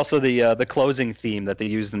 Well, there's also the closing theme that they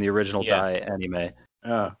used in the original Dai anime.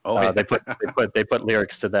 They put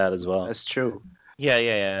lyrics to that as well. That's true.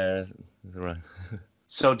 Yeah. Right.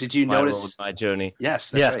 So did you notice my journey?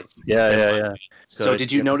 Yes, that's right. Yeah. So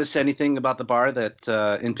did you notice anything about the bar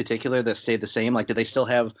that in particular that stayed the same? Like, did they still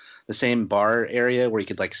have the same bar area where you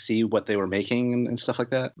could like see what they were making and stuff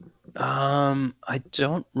like that? I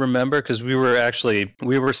don't remember because we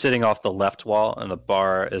were sitting off the left wall and the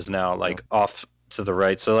bar is now like off to the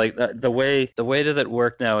right. So like the way that it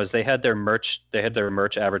worked now is they had their merch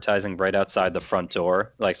advertising right outside the front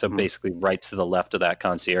door, like so basically right to the left of that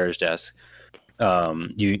concierge desk.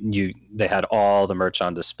 They had all the merch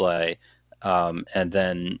on display, and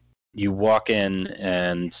then you walk in,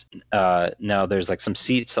 and now there's like some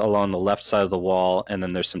seats along the left side of the wall, and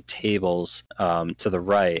then there's some tables to the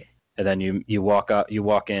right, and then you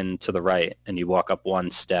walk in to the right, and you walk up one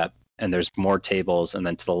step, and there's more tables, and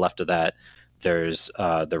then to the left of that there's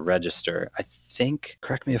the register. I think,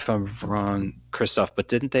 correct me if I'm wrong, Christoph, but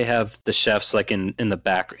didn't they have the chefs like in a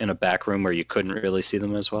back room where you couldn't really see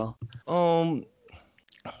them as well?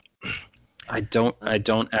 I don't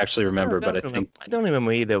actually remember, but I think I don't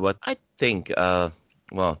remember either. But I think, I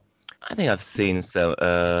think I've seen some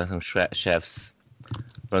chefs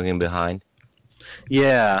working behind.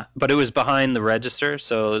 Yeah, but it was behind the register,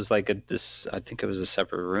 so it was like I think it was a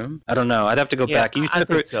separate room. I don't know. I'd have to go back. I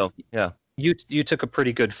think so. Yeah. You took a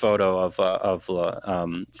pretty good photo of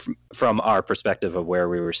from our perspective of where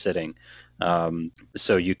we were sitting,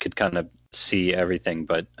 so you could kind of see everything.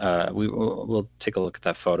 But we'll take a look at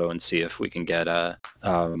that photo and see if we can get a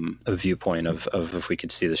viewpoint of if we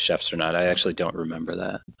could see the chefs or not. I actually don't remember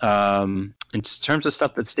that. In terms of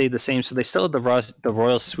stuff that stayed the same, so they still had the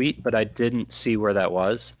royal suite, but I didn't see where that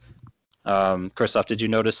was. Christoph, did you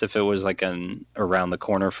notice if it was like around the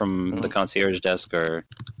corner from the concierge desk, or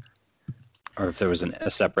if there was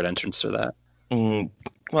a separate entrance to that?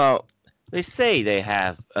 Well, they say they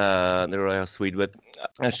have the royal suite, but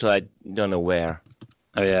actually I don't know where.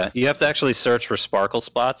 Oh yeah, you have to actually search for sparkle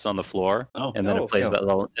spots on the floor, and then it plays that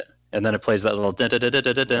little. And then it plays that little and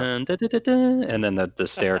then the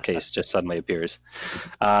staircase just suddenly appears.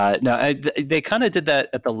 No, they kind of did that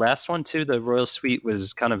at the last one too. The royal suite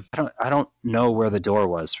was kind of I don't know where the door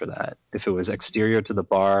was for that. If it was exterior to the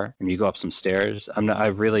bar and you go up some stairs, I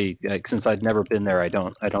really since I'd never been there. I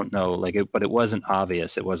don't know but it wasn't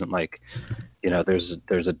obvious. It wasn't like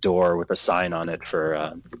there's a door with a sign on it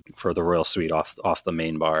for the royal suite off the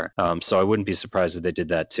main bar. So I wouldn't be surprised if they did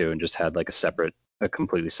that too and just had like a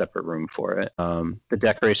completely separate room for it. The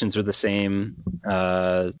decorations were the same.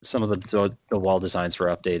 Some of the wall designs were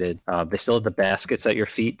updated. They still had the baskets at your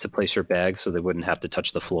feet to place your bags, so they wouldn't have to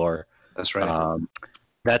touch the floor. That's right.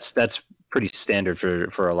 That's pretty standard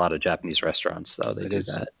for a lot of Japanese restaurants, though. They did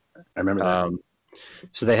that. I remember that.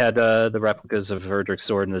 So they had the replicas of Erdrick's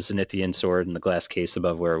sword and the Zenithian sword in the glass case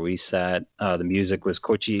above where we sat. The music was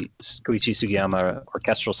Koichi Sugiyama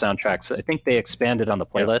orchestral soundtracks. I think they expanded on the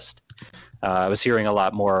playlist. I was hearing a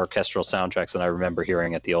lot more orchestral soundtracks than I remember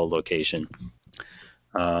hearing at the old location.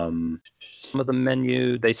 Some of the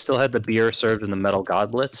menu, they still had the beer served in the metal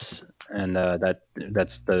goblets, and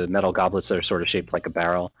that's the metal goblets that are sort of shaped like a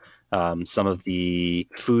barrel. Some of the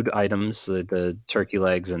food items, the turkey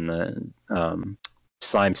legs and the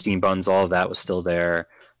slime steam buns, all of that was still there.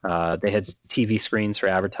 They had TV screens for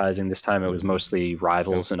advertising. This time it was mostly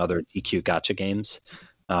Rivals and other DQ Gacha games.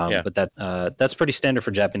 But that's pretty standard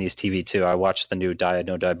for Japanese TV too. I watched the new Dai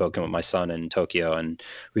no Daiboken with my son in Tokyo, and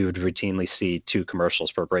we would routinely see 2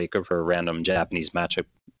 commercials per break for random Japanese matcha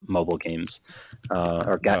mobile games,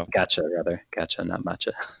 or gacha rather. Gacha, not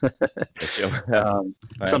matcha.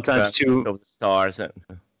 Sometimes 2 stars.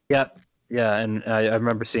 Yeah, and I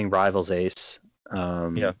remember seeing Rivals Ace.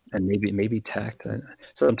 And maybe Tact.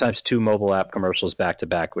 Sometimes 2 mobile app commercials back to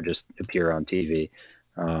back would just appear on TV.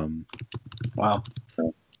 Wow.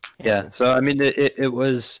 So I mean, it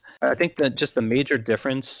was. I think that just the major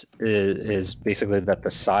difference is basically that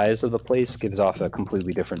the size of the place gives off a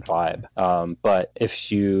completely different vibe. But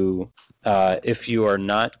if you are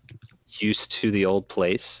not used to the old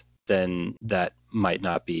place, then that might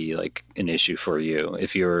not be like an issue for you.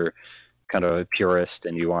 If you're kind of a purist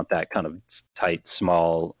and you want that kind of tight,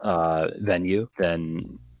 small venue,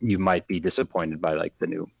 then you might be disappointed by like the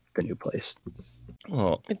new place.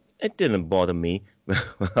 Oh, it didn't bother me.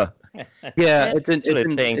 Yeah,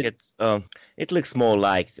 it looks more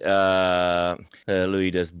like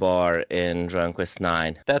Luida's bar in Dragon Quest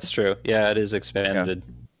 9. That's true. Yeah, it is expanded.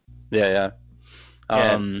 Yeah.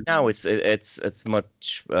 Now it's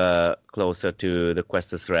much closer to the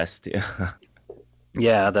Quest's Rest.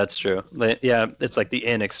 Yeah, that's true. Yeah, it's like the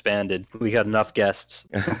inn expanded. We got enough guests.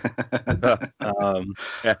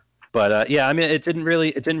 But I mean, it didn't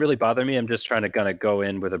really bother me. I'm just trying to kind of go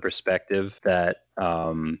in with a perspective that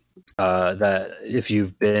that if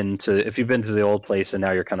you've been to the old place and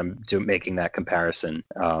now you're kind of making that comparison,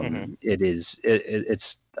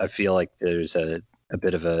 it's I feel like there's a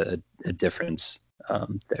bit of a difference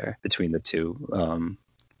there between the two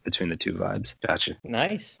vibes. Gotcha.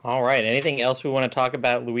 Nice. All right. Anything else we want to talk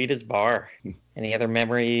about Luida's bar? Any other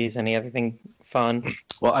memories? Any other thing fun.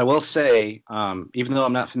 Well, I will say, even though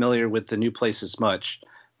I'm not familiar with the new places much,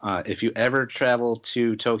 if you ever travel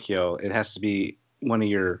to Tokyo, it has to be one of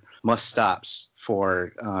your must stops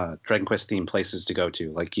for Dragon Quest themed places to go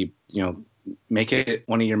to. Like you know, make it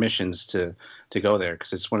one of your missions to go there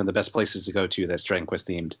because it's one of the best places to go to that's Dragon Quest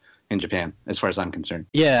themed in Japan, as far as I'm concerned.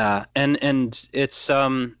 Yeah, and it's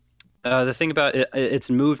the thing about it, it's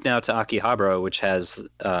moved now to Akihabara, which has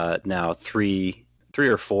now three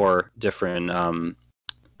or four different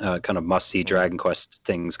kind of must-see Dragon Quest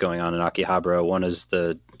things going on in Akihabara. One is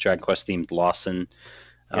the Dragon Quest themed Lawson,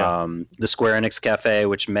 the Square Enix Cafe,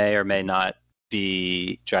 which may or may not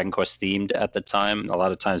be Dragon Quest themed at the time. A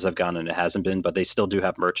lot of times I've gone and it hasn't been, but they still do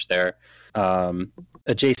have merch there.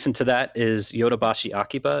 Adjacent to that is Yodobashi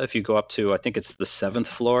Akiba. If you go up to, I think it's the 7th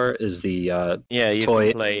floor, is the you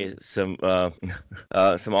toy. can play some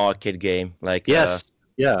arcade game like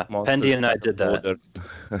Pendy and I did that.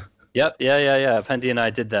 Yep, yeah. Pendy and I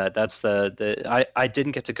did that. That's the I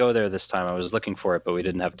didn't get to go there this time. I was looking for it, but we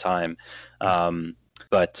didn't have time.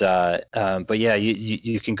 But yeah,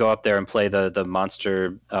 you can go up there and play the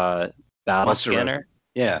monster battle scanner. Road.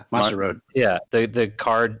 Yeah, Monster Road. Yeah, the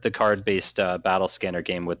card based battle scanner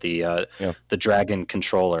game with the dragon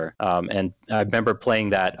controller. And I remember playing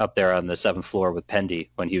that up there on the 7th floor with Pendy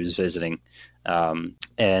when he was visiting. And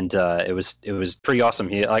it was pretty awesome.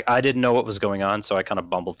 I didn't know what was going on, so I kind of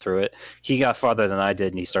bumbled through it. He got farther than I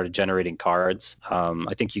did, and he started generating cards.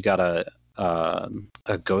 I think you got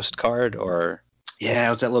a ghost card or. Yeah, it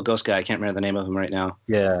was that little ghost guy. I can't remember the name of him right now.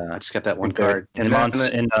 Yeah, I just got that one card. I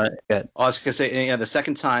was gonna say, the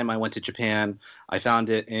second time I went to Japan, I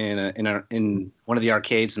found it in one of the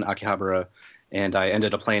arcades in Akihabara, and I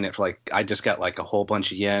ended up playing it for I just got a whole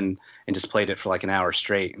bunch of yen and just played it for an hour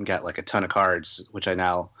straight and got a ton of cards, which I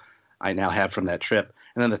now have from that trip.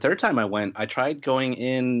 And then the third time I went, I tried going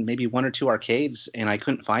in maybe one or two arcades and I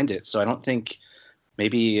couldn't find it. So I don't think.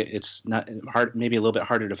 Maybe it's not hard. Maybe a little bit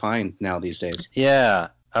harder to find now these days. Yeah,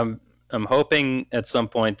 I'm hoping at some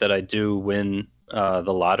point that I do win the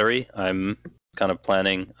lottery. I'm kind of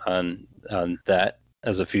planning on that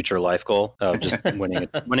as a future life goal of just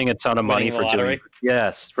winning a ton of money for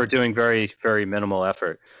doing very, very minimal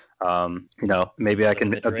effort. Maybe I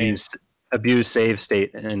can abuse save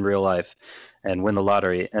state in real life and win the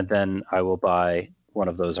lottery, and then I will buy one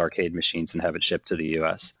of those arcade machines and have it shipped to the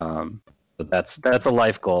U.S. But that's a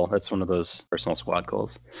life goal. That's one of those personal squad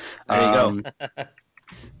goals. There you go.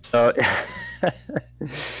 So,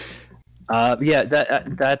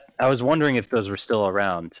 that I was wondering if those were still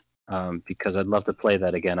around because I'd love to play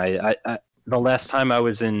that again. I the last time I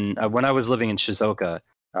was when I was living in Shizuoka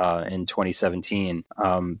in 2017,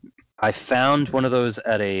 I found one of those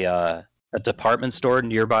at a department store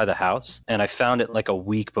nearby the house, and I found it a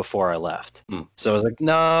week before I left. So I was like,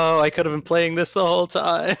 no, I could have been playing this the whole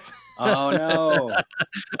time. Oh no!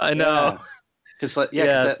 I know. Because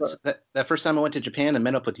that first time I went to Japan and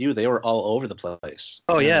met up with you, they were all over the place.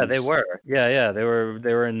 Oh yeah, they were. Yeah, they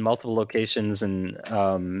were in multiple locations, and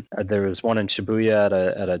there was one in Shibuya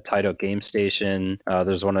at a Taito game station.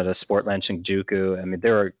 There's one at a Sportland Shinjuku. I mean,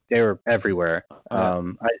 they were everywhere.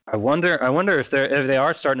 I wonder if they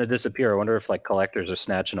are starting to disappear. I wonder if collectors are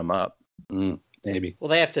snatching them up. Maybe. Well,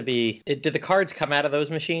 they have to be. Do the cards come out of those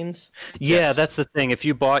machines? Yeah, Yes. that's the thing. If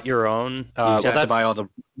you bought your own, you have to buy all the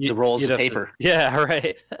rolls of paper. Yeah,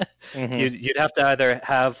 right. Mhm. You'd have to either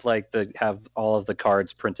have have all of the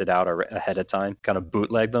cards printed out ahead of time, kind of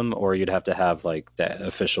bootleg them, or you'd have to have the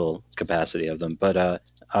official capacity of them. But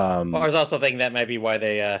Well, I was also thinking that might be why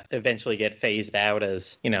they eventually get phased out,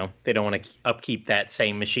 as they don't want to upkeep that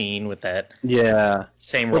same machine with that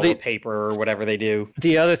same roll of paper or whatever they do.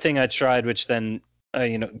 The other thing I tried, which then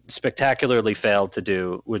spectacularly failed to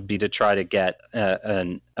do, would be to try to get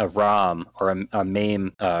a ROM or a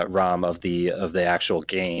MAME ROM of the actual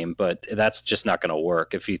game, but that's just not going to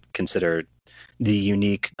work if you consider the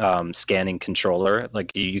unique scanning controller.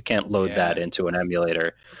 You can't load that into an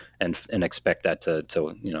emulator and expect that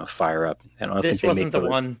to fire up. I don't This think wasn't the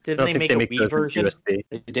one. Didn't they make a Wii version? USB.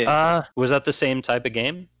 They did. Was that the same type of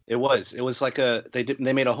game? It was. It was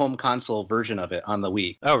they made a home console version of it on the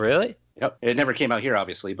Wii. Oh, really? Yep. It never came out here,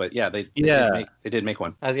 obviously, but yeah, they did make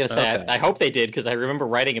one. I was gonna say, Okay. I hope they did, because I remember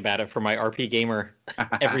writing about it for my RP Gamer.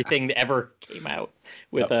 Everything that ever came out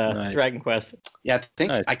with Nice. Dragon Quest. Yeah, I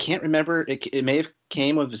think Nice. I can't remember. It may have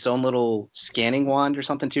came with its own little scanning wand or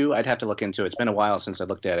something too. I'd have to look into it. It's been a while since I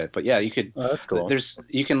looked at it, but yeah, you could. Oh, that's cool.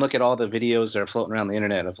 You can look at all the videos that are floating around the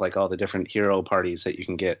internet of all the different hero parties that you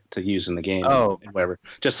can get to use in the game. Oh. and whatever.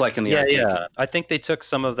 Just like in the Yeah. arcade. I think they took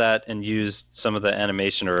some of that and used some of the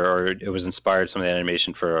animation, or it was inspired some of the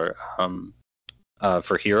animation for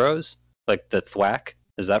Heroes. Like the Thwack?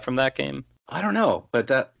 Is that from that game? I don't know, but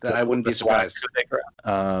that I wouldn't be surprised.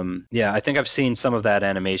 Yeah, I think I've seen some of that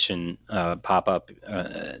animation pop up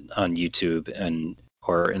on YouTube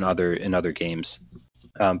or in other games.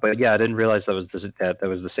 But yeah, I didn't realize that was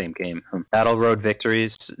the same game. Battle Road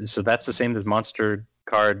Victories. So that's the same as Monster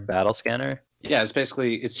Card Battle Scanner. Yeah, it's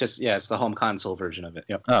the home console version of it.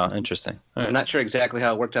 Yep. Oh, interesting. All I'm right. not sure exactly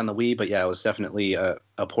how it worked on the Wii, but yeah, it was definitely a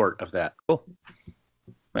port of that. Cool.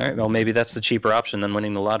 All right. Well, maybe that's the cheaper option than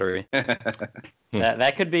winning the lottery.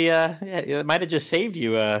 That could be it might have just saved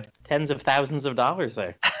you tens of thousands of dollars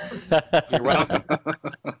there. You're welcome.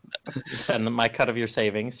 Send my cut of your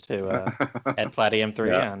savings to at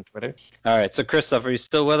FlatEM3 on Twitter. All right. So, Christoph, are you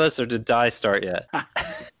still with us, or did Die start yet?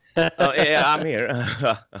 Oh yeah, I'm here.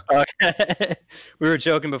 Okay. We were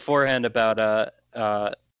joking beforehand about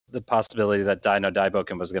the possibility that Dino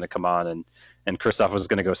Daiboken was going to come on, and Christoph was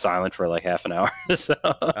going to go silent for like half an hour.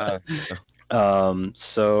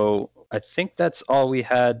 So I think that's all we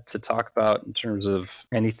had to talk about in terms of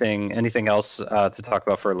anything else to talk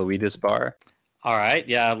about for Luigi's Bar. All right,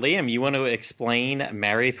 yeah, Liam, you want to explain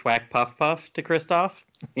Marry Thwack Puff Puff to Christoph?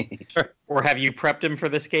 Sure. Or have you prepped him for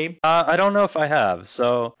this game? I don't know if I have.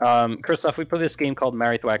 So, Christoph, we play this game called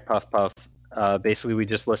Marry Thwack Puff Puff. Basically, we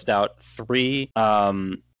just list out 3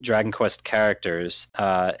 Dragon Quest characters,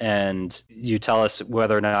 and you tell us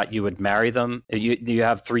whether or not you would marry them. You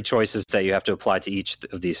have 3 choices that you have to apply to each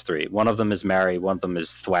of these 3. One of them is marry, one of them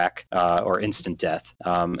is thwack, or instant death,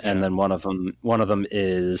 and then one of them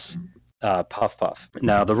is Puff Puff.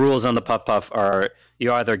 Now the rules on the Puff Puff are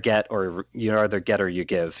you either get or you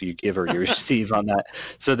give. You give or you receive on that.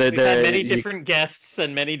 So We've had many different guests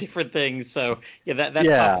and many different things. So yeah, that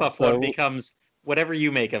Puff Puff one becomes whatever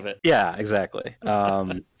you make of it. Yeah, exactly.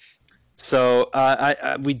 So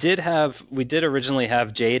we did originally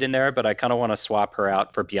have Jade in there, but I kind of want to swap her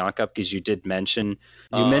out for Bianca because you mentioned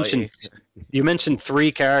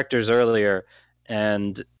 3 characters earlier,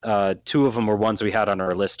 and 2 of them were ones we had on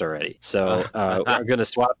our list already. So we're gonna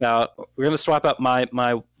swap out my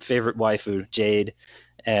favorite waifu, Jade,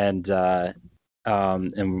 and so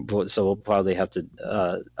we'll probably have to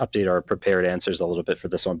update our prepared answers a little bit for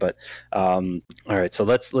this one. But all right, so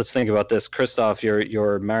let's think about this. Christoph,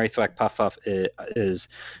 your Marry Thwack Puff Puff is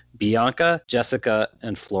Bianca, Jessica,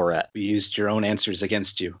 and Florette. We used your own answers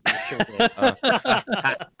against you.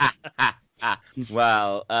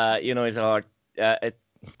 Well, it's hard.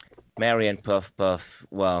 Marry and Puff Puff.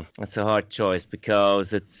 Well, it's a hard choice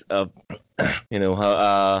because it's how can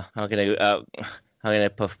I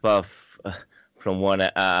Puff Puff from one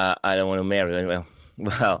I don't want to marry.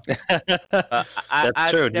 Well, That's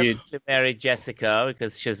true, dude. Definitely marry Jessica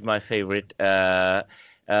because she's my favorite,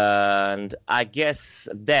 and I guess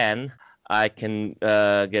then I can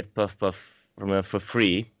get Puff Puff from her for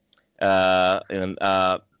free.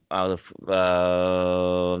 Out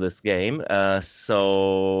of this game,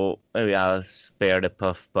 so maybe I'll spare the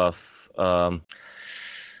Puff Puff. So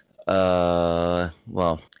I'm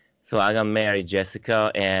gonna marry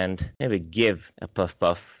Jessica and maybe give a Puff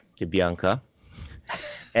Puff to Bianca.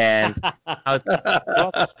 And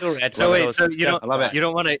so wait, so you I love it.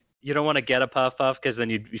 don't want to get a Puff Puff because then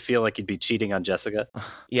you feel like you'd be cheating on Jessica.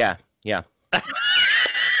 Yeah. Yeah,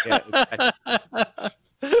 exactly.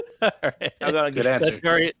 All right. Good answer.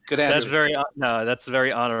 That's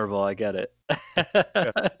very honorable. I get it.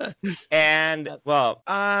 And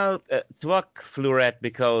I'll thwack Florette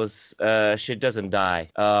because she doesn't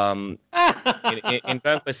die. In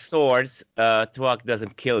Dragon Quest Swords, thwack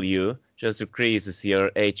doesn't kill you, just decreases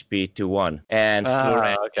your HP to 1. And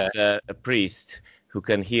Florette is a priest who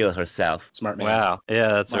can heal herself. Smart man. Wow.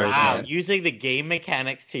 Yeah, that's very smart. Using the game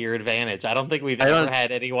mechanics to your advantage. I don't think we've ever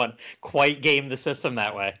had anyone quite game the system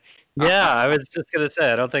that way. Yeah, I was just gonna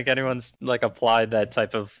say I don't think anyone's like applied that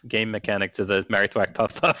type of game mechanic to the Marry Thwack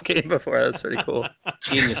Puff Puff game before. That's pretty cool.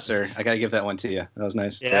 Genius, sir. I gotta give that one to you. That was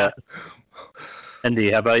nice. Yeah.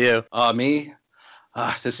 Andy, how about you? Me?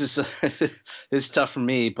 This is tough for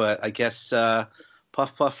me, but I guess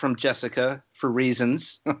Puff Puff from Jessica for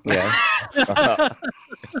reasons. Yeah.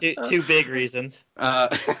 Two big reasons. I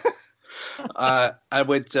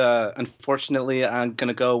would, unfortunately, I'm going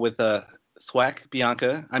to go with Thwack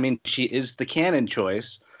Bianca. I mean, she is the canon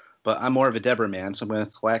choice, but I'm more of a Deborah man, so I'm going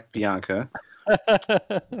to Thwack Bianca.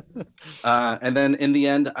 And then in the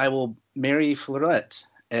end, I will marry Florette,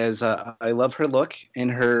 as I love her look and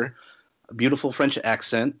her beautiful French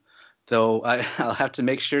accent. Though I'll have to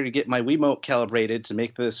make sure to get my Wiimote calibrated to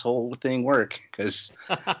make this whole thing work, because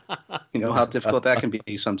you know how difficult that can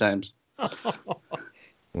be sometimes.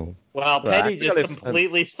 Well, Penny just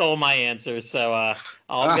completely stole my answer, so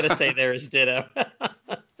all I'm going to say there is ditto.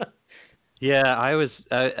 Yeah,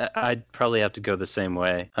 I'd probably have to go the same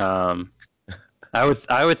way. I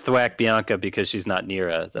would thwack Bianca because she's not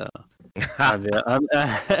Nira though. I'm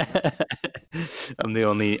the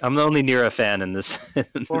only Nira fan in this,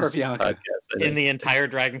 Poor this Bianca. podcast. I In think. the entire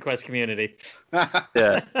Dragon Quest community.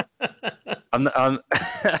 Yeah, I'm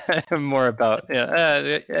more about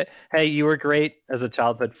hey, you were great as a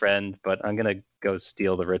childhood friend, but I'm gonna go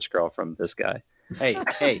steal the rich girl from this guy.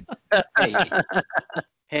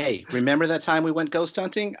 Hey, remember that time we went ghost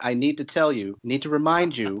hunting? I need to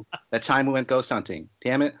remind you that time we went ghost hunting.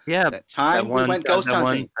 Damn it. Yeah, That time we went ghost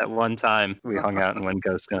hunting. That one time we hung out and went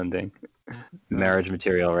ghost hunting. Marriage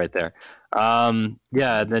material right there.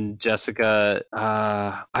 Yeah, and then Jessica,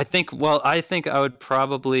 I think I would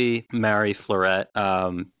probably marry Florette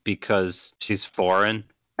because she's foreign.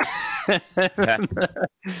 And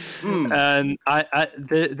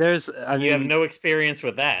there's You have no experience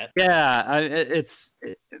with that. Yeah,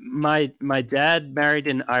 my dad married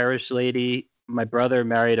an Irish lady. My brother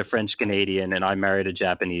married a French Canadian, and I married a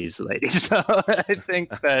Japanese lady. So I think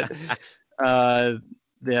that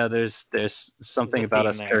yeah, there's something about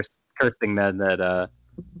us cursing men that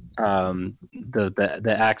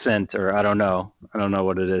the accent, or I don't know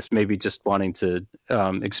what it is. Maybe just wanting to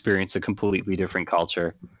experience a completely different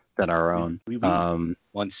culture than our own.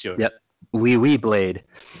 Monsieur. Yep. We blade.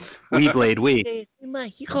 We. My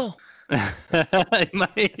hero. My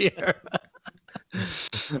hero.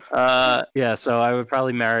 Yeah, so I would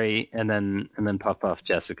probably marry and then puff off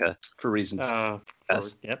Jessica. For reasons.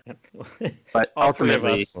 Yes. Yep. But All three of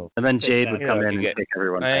ultimately, us. and then Jade would You come know, in you and get- kick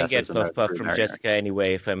everyone I passes. get puff puff from Jessica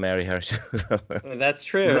anyway if I marry her. That's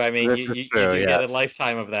true. I mean, This you is true, get a yes.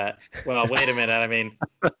 lifetime of that. Well, wait a minute. I mean,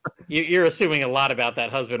 you're assuming a lot about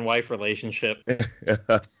that husband-wife relationship. Yeah,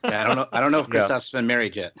 I don't know if Christoph's been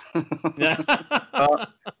married yet. Well,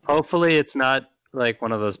 hopefully, it's not like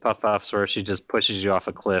one of those puff offs where she just pushes you off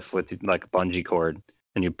a cliff with like a bungee cord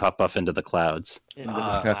and you puff off into the clouds.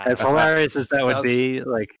 As hilarious as that would be,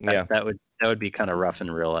 like Yeah. that would be kind of rough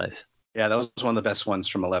in real life. Yeah, that was one of the best ones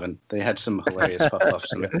from 11. They had some hilarious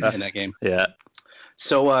puff-ups in that game. Yeah.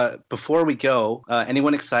 So before we go,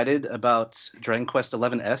 anyone excited about Dragon Quest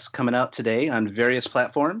XI-S coming out today on various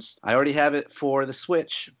platforms? I already have it for the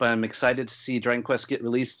Switch, but I'm excited to see Dragon Quest get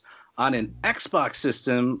released on an Xbox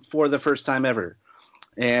system for the first time ever.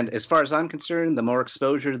 And as far as I'm concerned, the more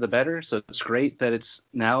exposure, the better. So it's great that it's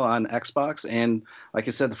now on Xbox. And like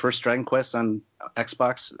I said, the first Dragon Quest on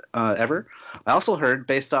Xbox ever. I also heard,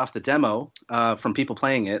 based off the demo from people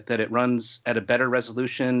playing it, that it runs at a better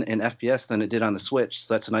resolution in FPS than it did on the Switch.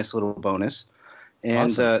 So that's a nice little bonus.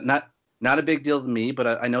 And Awesome. not a big deal to me,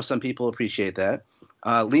 but I know some people appreciate that.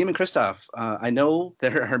 Liam and Christoph, I know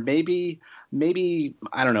there are maybe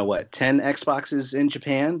I don't know what 10 Xboxes in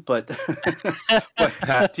Japan, but,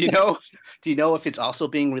 but do you know if it's also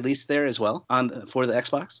being released there as well for the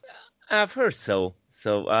Xbox? I've heard so.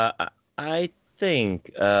 So I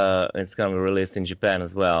think it's gonna be released in Japan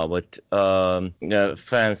as well. But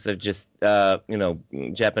fans are just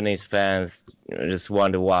Japanese fans just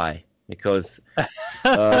wonder why. Because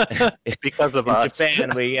Because of in us. Japan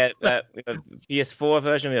we have PS4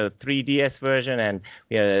 version, we have a 3DS version, and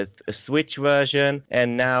we have a Switch version,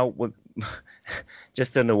 and now we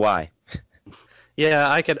just don't know why. Yeah,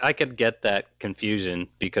 I could get that confusion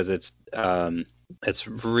because it's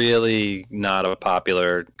really not a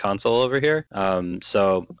popular console over here.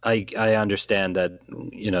 So I understand that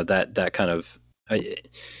that kind of.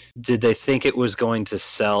 Did they think it was going to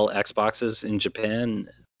sell Xboxes in Japan?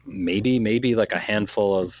 Maybe like a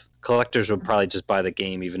handful of collectors would probably just buy the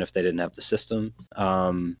game even if they didn't have the system.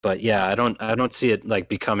 But yeah, I don't see it like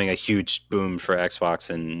becoming a huge boom for Xbox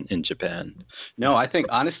in Japan. No, I think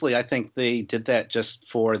they did that just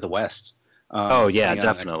for the West. Oh yeah, putting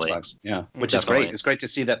on definitely. Xbox. Yeah, which is Definitely. great. It's great to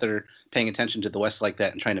see that they're paying attention to the West like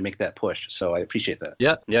that and trying to make that push. So I appreciate that.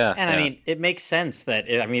 Yeah. And I mean, it makes sense that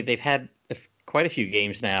they've had quite a few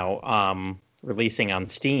games now releasing on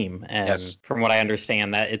Steam, and Yes. from what I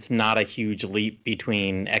understand, that it's not a huge leap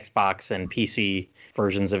between Xbox and PC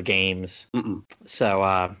versions of games. Mm-mm. So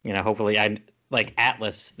hopefully,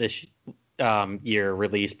 Atlas this year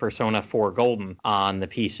released Persona 4 Golden on the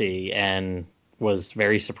PC and was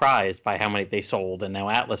very surprised by how many they sold, and now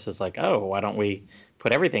Atlas is like, oh, why don't we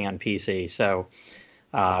put everything on PC? So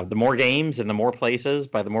the more games and the more places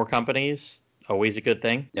by the more companies, always a good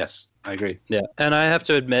thing. Yes, I agree. Yeah, and I have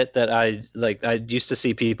to admit that I used to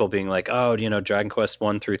see people being like, oh, Dragon Quest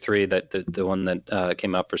 1 through 3, that the one that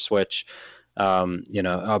came out for Switch,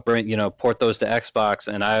 I'll bring port those to Xbox,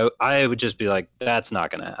 and I would just be like, that's not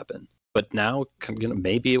going to happen. But now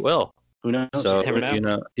maybe it will. Who knows? So never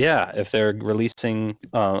know. if they're releasing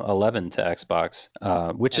 11 to Xbox,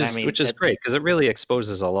 which And is great because it really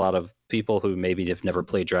exposes a lot of people who maybe have never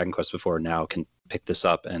played Dragon Quest before now can pick this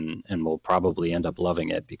up and will probably end up loving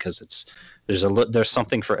it because there's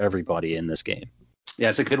something for everybody in this game. Yeah,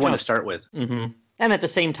 it's a good one to start with. Mm-hmm. And at the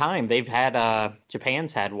same time, they've had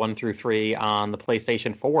Japan's had 1 through 3 on the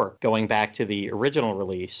PlayStation 4, going back to the original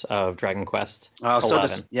release of Dragon Quest. I was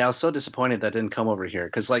 11. I was so disappointed that didn't come over here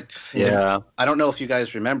because, I don't know if you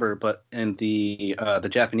guys remember, but in the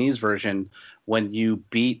Japanese version, when you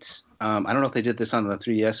beat, I don't know if they did this on the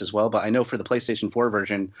 3DS as well, but I know for the PlayStation 4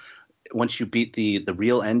 version, once you beat the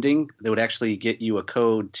real ending, they would actually get you a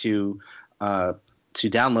code to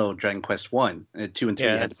download Dragon Quest 1. 2 and 3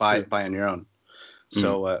 you had to buy on your own.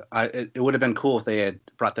 So it would have been cool if they had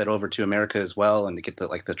brought that over to America as well and to get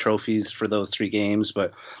the trophies for those 3 games.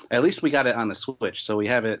 But at least we got it on the Switch, so we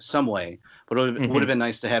have it some way. But it would have been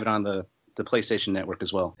nice to have it on the PlayStation Network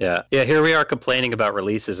as well. Yeah. Here we are complaining about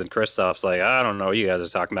releases, and Christoph's like, I don't know what you guys are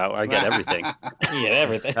talking about. I get everything. You get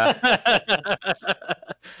everything.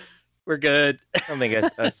 We're good. Something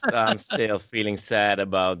I'm still feeling sad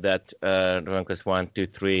about that Dragon Quest 1, 2,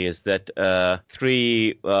 3 is that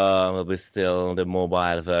 3 will be still the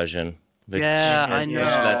mobile version. I know.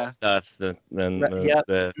 Less stuff than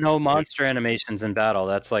no monster animations in battle.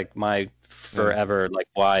 That's like my forever. Like,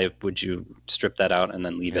 why would you strip that out and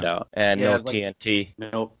then leave it out? And no TNT.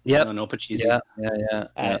 No Pachisi.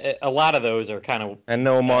 Yeah. A lot of those are kind of... And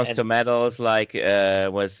no monster medals like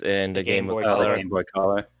was in the Game Boy Color. Game Boy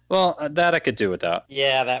Color. Well, that I could do without.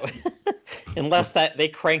 Yeah, that unless they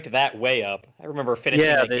cranked that way up. I remember finishing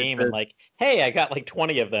the game and like, hey, I got like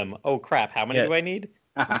 20 of them. Oh crap, how many do I need?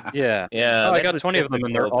 Yeah. Yeah. I got 20 of them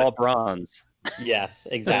and they're all bronze. Yes,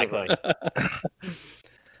 exactly.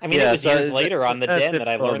 I mean, it was years later on the Den that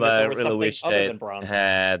I learned that there was something other than bronze.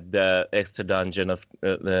 Had the extra dungeon of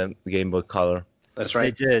the Game Boy Color. That's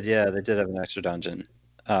right. They did, yeah. They did have an extra dungeon.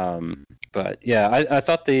 But yeah, I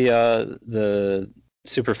thought the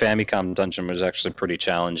Super Famicom dungeon was actually pretty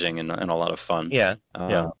challenging and a lot of fun. Yeah.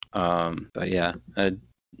 But yeah,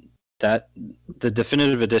 that the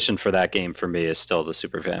definitive edition for that game for me is still the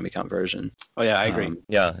Super Famicom version. Oh yeah, I agree.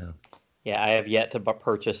 Yeah, I have yet to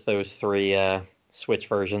purchase those 3 Switch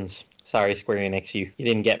versions. Sorry, Square Enix, you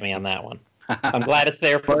didn't get me on that one. I'm glad it's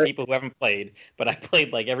there for people who haven't played, but I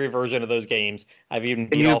played like every version of those games. I've even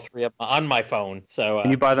beat all 3 of them on my phone. So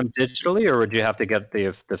can you buy them digitally, or would you have to get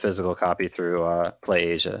the physical copy through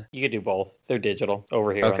PlayAsia? You could do both. They're digital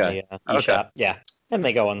over here on the eShop. Yeah. And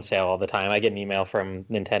they go on sale all the time. I get an email from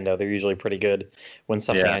Nintendo. They're usually pretty good. When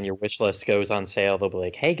something on your wish list goes on sale, they'll be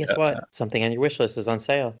like, hey, guess what? Something on your wish list is on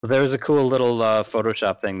sale. There was a cool little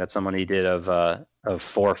Photoshop thing that somebody did of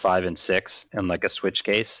 4, 5, and 6 in like a Switch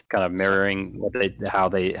case, kind of mirroring how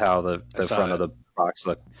the front of the box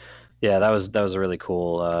looked. Yeah, that was a really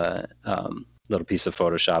cool little piece of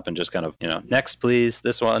Photoshop, and just kind of, next please,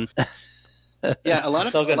 this one. Yeah, a lot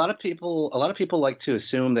of people like to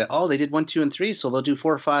assume that they did 1, 2, and 3, so they'll do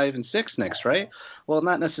 4, 5, and 6 next, right? Well,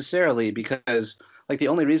 not necessarily, because like the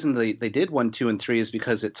only reason they did 1, 2, and 3 is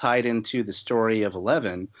because it tied into the story of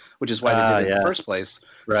 11, which is why they did it in the first place.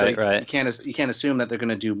 Right, so you can't assume that they're going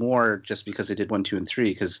to do more just because they did 1, 2, and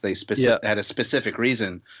 3, because they had a specific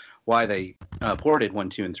reason why they ported 1,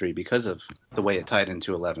 2, and 3, because of the way it tied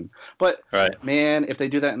into 11. But man, if they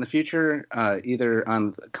do that in the future, either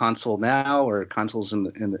on the console now or consoles in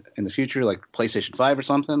the future, like PlayStation 5 or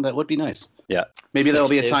something, that would be nice. Yeah, maybe there'll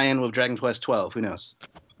be a tie-in with Dragon Quest 12. Who knows?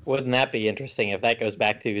 Wouldn't that be interesting if that goes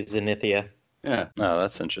back to Zenithia? Yeah. Oh,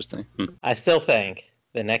 that's interesting. I still think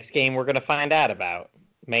the next game we're going to find out about,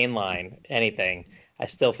 mainline, anything, I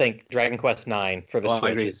still think Dragon Quest 9 for the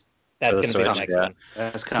Switch. That's going to be the next one.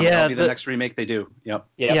 That's coming. That'll be the next remake they do. Yep.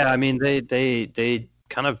 Yeah, I mean, they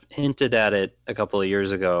kind of hinted at it a couple of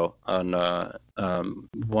years ago on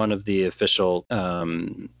one of the official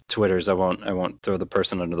Twitters. I won't throw the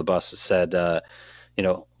person under the bus. Said,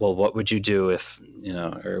 well, what would you do if,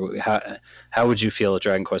 or how would you feel if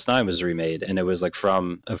Dragon Quest 9 was remade? And it was like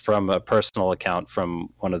from a personal account from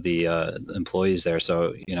one of the employees there.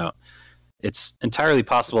 So, it's entirely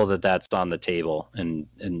possible that that's on the table and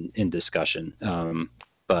in discussion.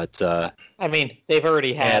 But I mean, they've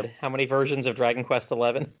already had how many versions of Dragon Quest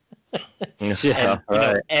 11?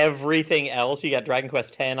 Everything else. You got Dragon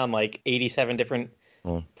Quest 10 on like 87 different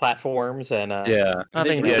platforms, and I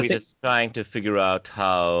think they're just trying to figure out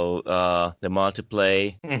how the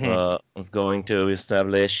multiplayer is going to be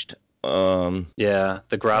established.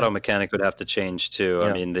 The grotto mechanic would have to change too.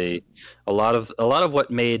 I mean, a lot of what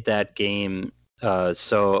made that game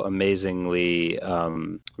so amazingly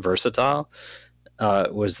versatile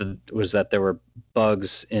was that there were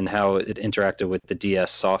bugs in how it interacted with the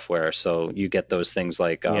DS software. So you get those things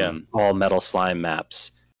like all metal slime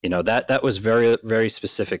maps. That was very, very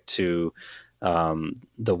specific to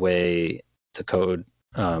the way the code,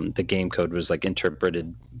 the game code was like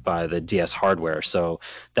interpreted by the DS hardware. So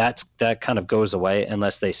that kind of goes away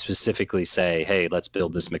unless they specifically say, hey, let's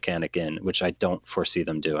build this mechanic in, which I don't foresee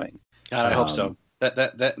them doing. God, I hope so.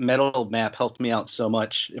 That metal map helped me out so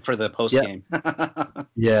much for the post game.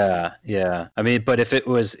 Yeah. I mean, but if it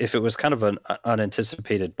was kind of an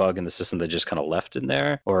unanticipated bug in the system that just kind of left in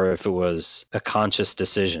there, or if it was a conscious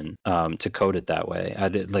decision to code it that way,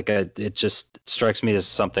 it just strikes me as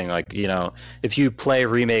something like, if you play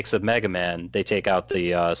remakes of Mega Man, they take out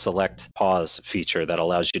the select pause feature that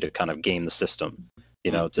allows you to kind of game the system.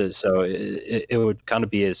 So it would kind of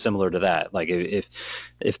be similar to that. Like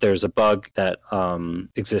if there's a bug that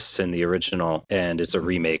exists in the original and it's a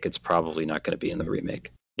remake, it's probably not going to be in the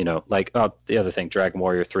remake. The other thing, Dragon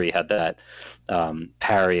Warrior 3 had that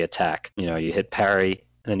parry attack. You hit parry,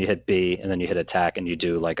 and then you hit B, and then you hit attack, and you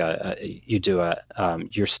do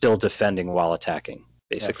you're still defending while attacking.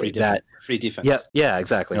 Basically, free defense. Yeah,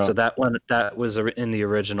 exactly. Yeah. So that was in the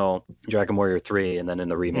original Dragon Warrior 3, and then in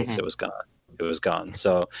the remakes it was gone.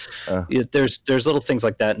 So there's little things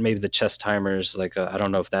like that, and maybe the chess timers. Like I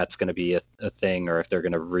don't know if that's going to be a thing, or if they're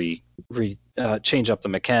going to change up the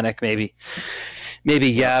mechanic. Maybe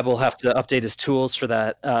Yab will have to update his tools for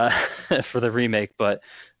that for the remake. But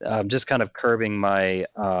just kind of curbing my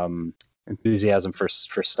enthusiasm for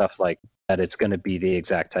stuff like that. It's going to be the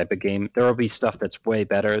exact type of game. There will be stuff that's way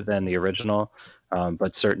better than the original,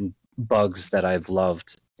 but certain bugs that I've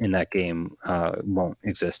loved in that game won't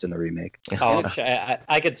exist in the remake.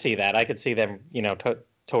 I could see that. I could see them,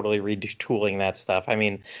 totally retooling that stuff. I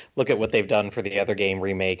mean, look at what they've done for the other game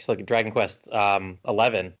remakes. Look at Dragon Quest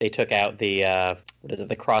 11. They took out the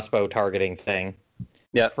the crossbow targeting thing.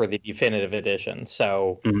 Yeah. For the definitive edition.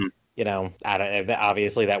 So,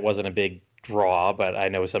 obviously that wasn't a big draw, but I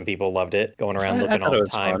know some people loved it, going around looking all the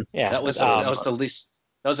time. Fun. Yeah, that was the least.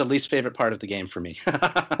 That was the least favorite part of the game for me.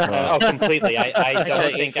 Completely. I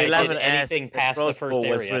don't think I did anything past the first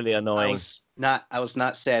area. Was really annoying. I was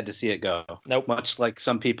not sad to see it go. Nope. Much like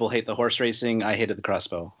some people hate the horse racing, I hated the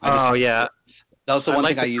crossbow. Yeah. That was the one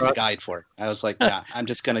thing I used the guide for. I was like, I'm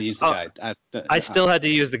just going to use the guide. I still had to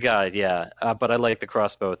use the guide, but I like the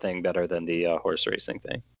crossbow thing better than the horse racing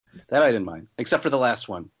thing. That I didn't mind, except for the last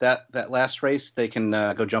one. That last race, they can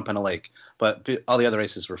go jump in a lake, but all the other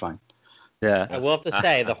races were fine. Yeah, I will have to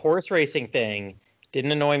say the horse racing thing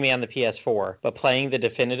didn't annoy me on the PS4, but playing the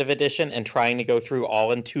definitive edition and trying to go through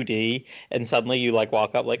all in 2D, and suddenly you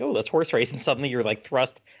walk up oh, let's horse race, and suddenly you're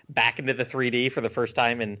thrust back into the 3D for the first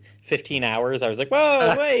time in 15 hours. I was like,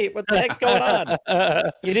 whoa, wait, what the heck's going on?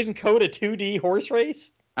 You didn't code a 2D horse race?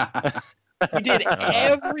 You did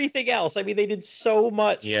everything else. I mean, they did so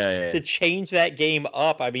much to change that game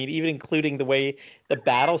up. I mean, even including the way the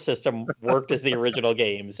battle system worked as the original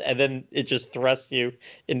games. And then it just thrusts you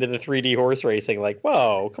into the 3D horse racing.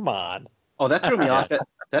 Whoa, come on. Oh, that threw me off.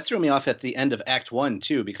 That threw me off at the end of Act 1,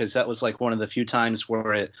 too, because that was one of the few times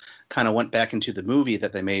where it kind of went back into the movie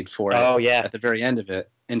that they made for it at the very end of it.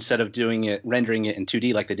 Instead of rendering it in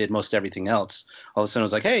 2D like they did most everything else. All of a sudden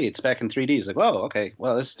it was hey, it's back in 3D. It's whoa, okay,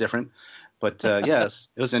 well, this is different. But yes,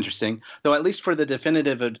 it was interesting. Though at least for the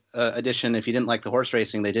definitive edition, if you didn't like the horse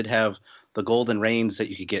racing, they did have the golden reins that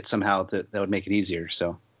you could get somehow that would make it easier.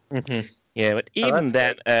 So. Mm-hmm. Yeah, but even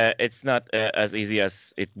it's not as easy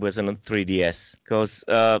as it was on 3DS, because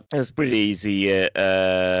it was pretty easy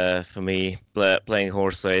for me playing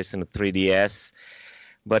horse race in a 3DS,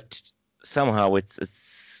 but somehow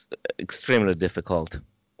it's extremely difficult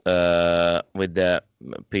with the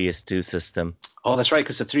PS2 system. Oh, that's right,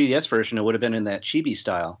 because the 3DS version, it would have been in that chibi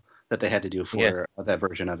style that they had to do for that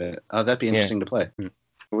version of it. That'd be interesting to play.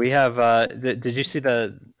 We have. Did you see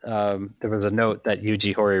there was a note that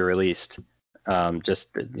Yuji Horii released,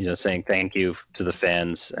 just saying thank you to the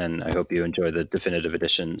fans, and I hope you enjoy the definitive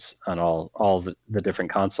editions on all the different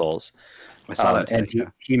consoles. I saw that today,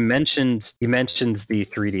 and he mentioned the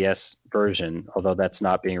 3DS version, although that's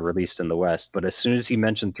not being released in the West. But as soon as he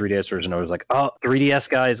mentioned 3DS version, I was like, oh, 3DS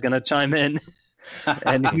guy is gonna chime in.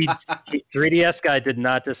 And 3DS guy did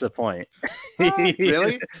not disappoint.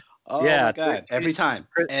 Really? Oh yeah, my God. Every time.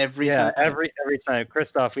 Every time.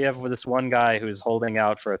 Christoph, we have this one guy who's holding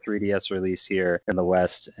out for a 3DS release here in the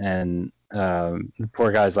West, and the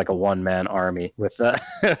poor guy's like a one-man army with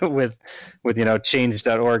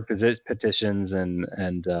change.org petitions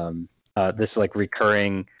and this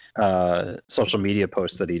recurring social media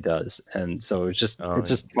posts that he does, and so it's just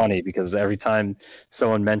funny because every time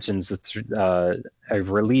someone mentions a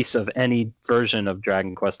release of any version of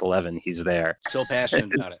Dragon Quest XI, he's there. So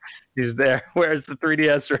passionate about it. He's there. Where's the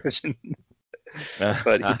 3DS version?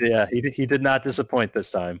 But he did not disappoint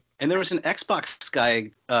this time. And there was an Xbox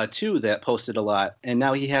guy too that posted a lot, and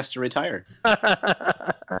now he has to retire.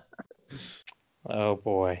 Oh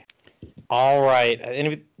boy. All right.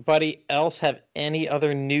 Anybody else have any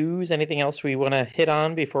other news? Anything else we want to hit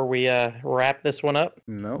on before we wrap this one up?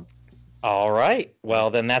 No. All right. Well,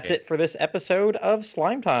 then that's it for this episode of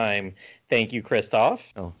Slime Time. Thank you,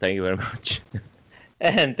 Christoph. Oh, thank you very much.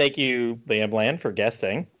 And thank you, Liam Bland, for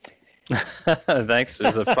guesting. Thanks. It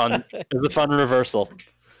was a fun reversal.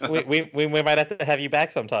 We might have to have you back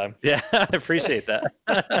sometime. Yeah, I appreciate that.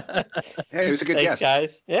 Hey, it was a good Thanks, guess,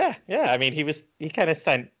 guys. Yeah. I mean, he kind of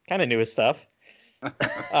knew his stuff.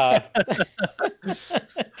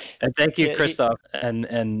 And thank you, Christoph and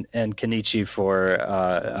Kenichi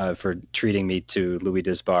for treating me to Louis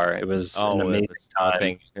Disbar. It was an amazing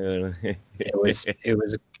time.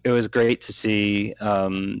 It was great to see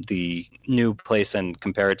the new place and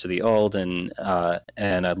compare it to the old, and I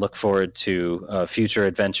look forward to future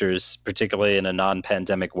adventures, particularly in a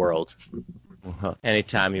non-pandemic world.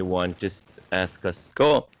 Anytime you want, just ask us.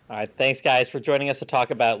 Cool. All right, thanks, guys, for joining us to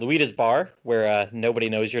talk about Luida's Bar, where nobody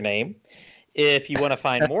knows your name. If you want to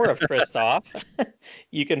find more of Christoph,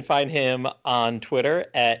 you can find him on Twitter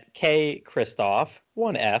at KChristoph,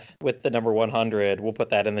 1F, with the number 100. We'll put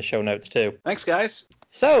that in the show notes, too. Thanks, guys.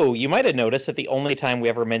 So, you might have noticed that the only time we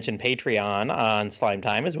ever mention Patreon on Slime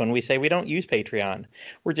Time is when we say we don't use Patreon.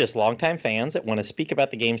 We're just longtime fans that want to speak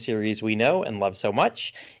about the game series we know and love so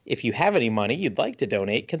much. If you have any money you'd like to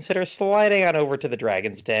donate, consider sliding on over to the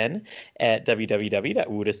Dragon's Den at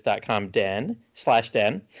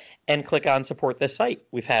www.woodus.com/den and click on support this site.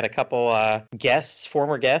 We've had a couple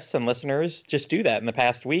former guests and listeners just do that in the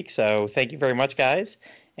past week, so thank you very much, guys.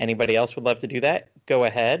 Anybody else would love to do that? Go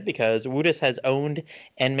ahead, because Woodus has owned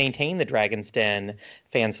and maintained the Dragon's Den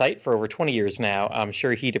fan site for over 20 years now. I'm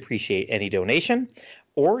sure he'd appreciate any donation.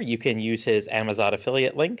 Or you can use his Amazon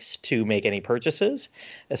affiliate links to make any purchases.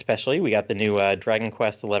 Especially, we got the new Dragon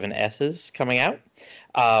Quest XI S's coming out.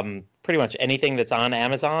 Pretty much anything that's on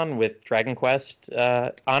Amazon with Dragon Quest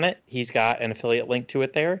on it, he's got an affiliate link to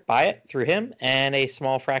it there. Buy it through him, and a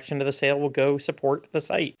small fraction of the sale will go support the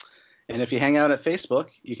site. And if you hang out at Facebook,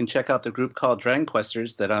 you can check out the group called Dragon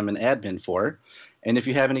Questers that I'm an admin for. And if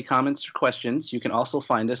you have any comments or questions, you can also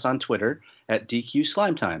find us on Twitter at DQ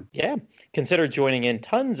Slimetime. Yeah. Consider joining in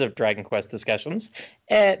tons of Dragon Quest discussions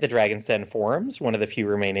at the Dragon's Den forums, one of the few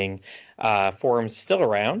remaining forums still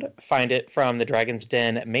around. Find it from the Dragon's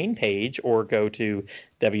Den main page or go to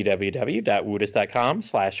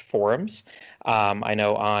www.woodus.com/forums. I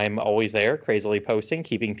know I'm always there, crazily posting,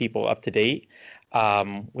 keeping people up to date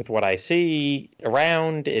with what I see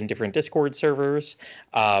around in different Discord servers.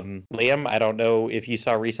 Liam, I don't know if you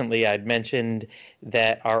saw recently, I'd mentioned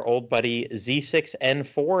that our old buddy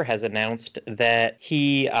Z6N4 has announced that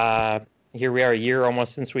he, here we are a year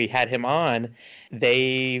almost since we had him on,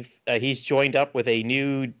 he's joined up with a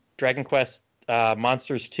new Dragon Quest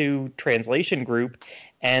Monsters 2 translation group,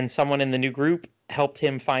 and someone in the new group helped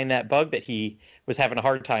him find that bug that he was having a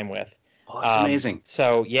hard time with. Oh, that's amazing.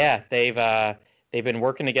 So, yeah, they've been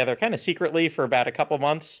working together kind of secretly for about a couple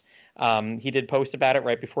months. He did post about it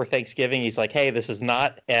right before Thanksgiving. He's like, hey, this is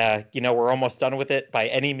not, we're almost done with it by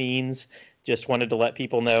any means. Just wanted to let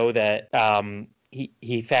people know that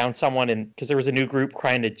he found someone, because there was a new group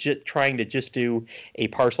trying to just do a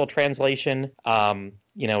partial translation, a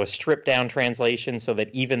stripped down translation, so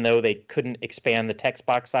that even though they couldn't expand the text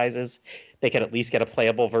box sizes, they could at least get a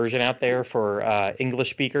playable version out there for English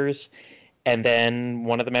speakers. And then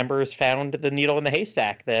one of the members found the needle in the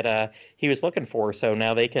haystack that he was looking for. So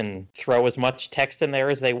now they can throw as much text in there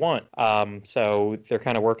as they want. So they're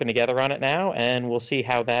kind of working together on it now, and we'll see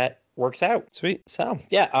how that works out. Sweet. So,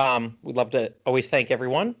 yeah, we'd love to always thank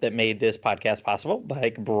everyone that made this podcast possible,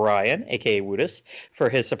 like Brian, a.k.a. Woodus, for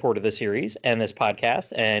his support of the series and this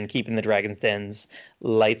podcast and keeping the Dragon's Den's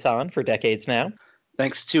lights on for decades now.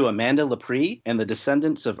 Thanks to Amanda Lepre and the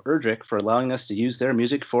Descendants of Erdrick for allowing us to use their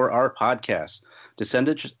music for our podcast.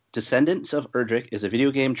 Descendants of Erdrick is a video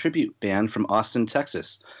game tribute band from Austin,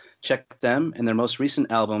 Texas. Check them and their most recent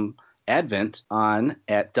album, Advent,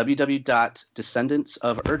 at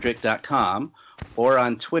www.descendantsoferdrick.com or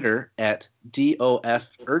on Twitter at DOF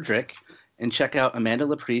Erdrick, and check out Amanda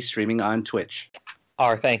Lepre streaming on Twitch.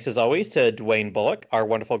 Our thanks, as always, to Dwayne Bullock, our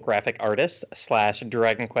wonderful graphic artist /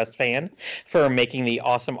 Dragon Quest fan, for making the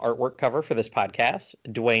awesome artwork cover for this podcast.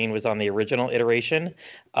 Dwayne was on the original iteration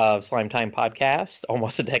of Slime Time Podcast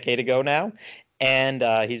almost a decade ago now, and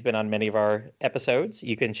he's been on many of our episodes.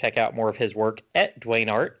 You can check out more of his work at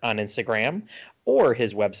Dwayne Art on Instagram or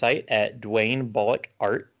his website at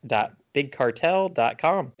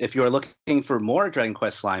dwayneBullockArt.bigcartel.com. If you are looking for more Dragon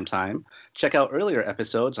Quest Slime Time, check out earlier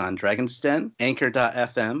episodes on Dragon's Den,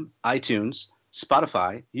 Anchor.fm, iTunes,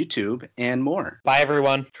 Spotify, YouTube, and more. Bye,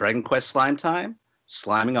 everyone. Dragon Quest Slime Time,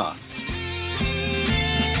 sliming off.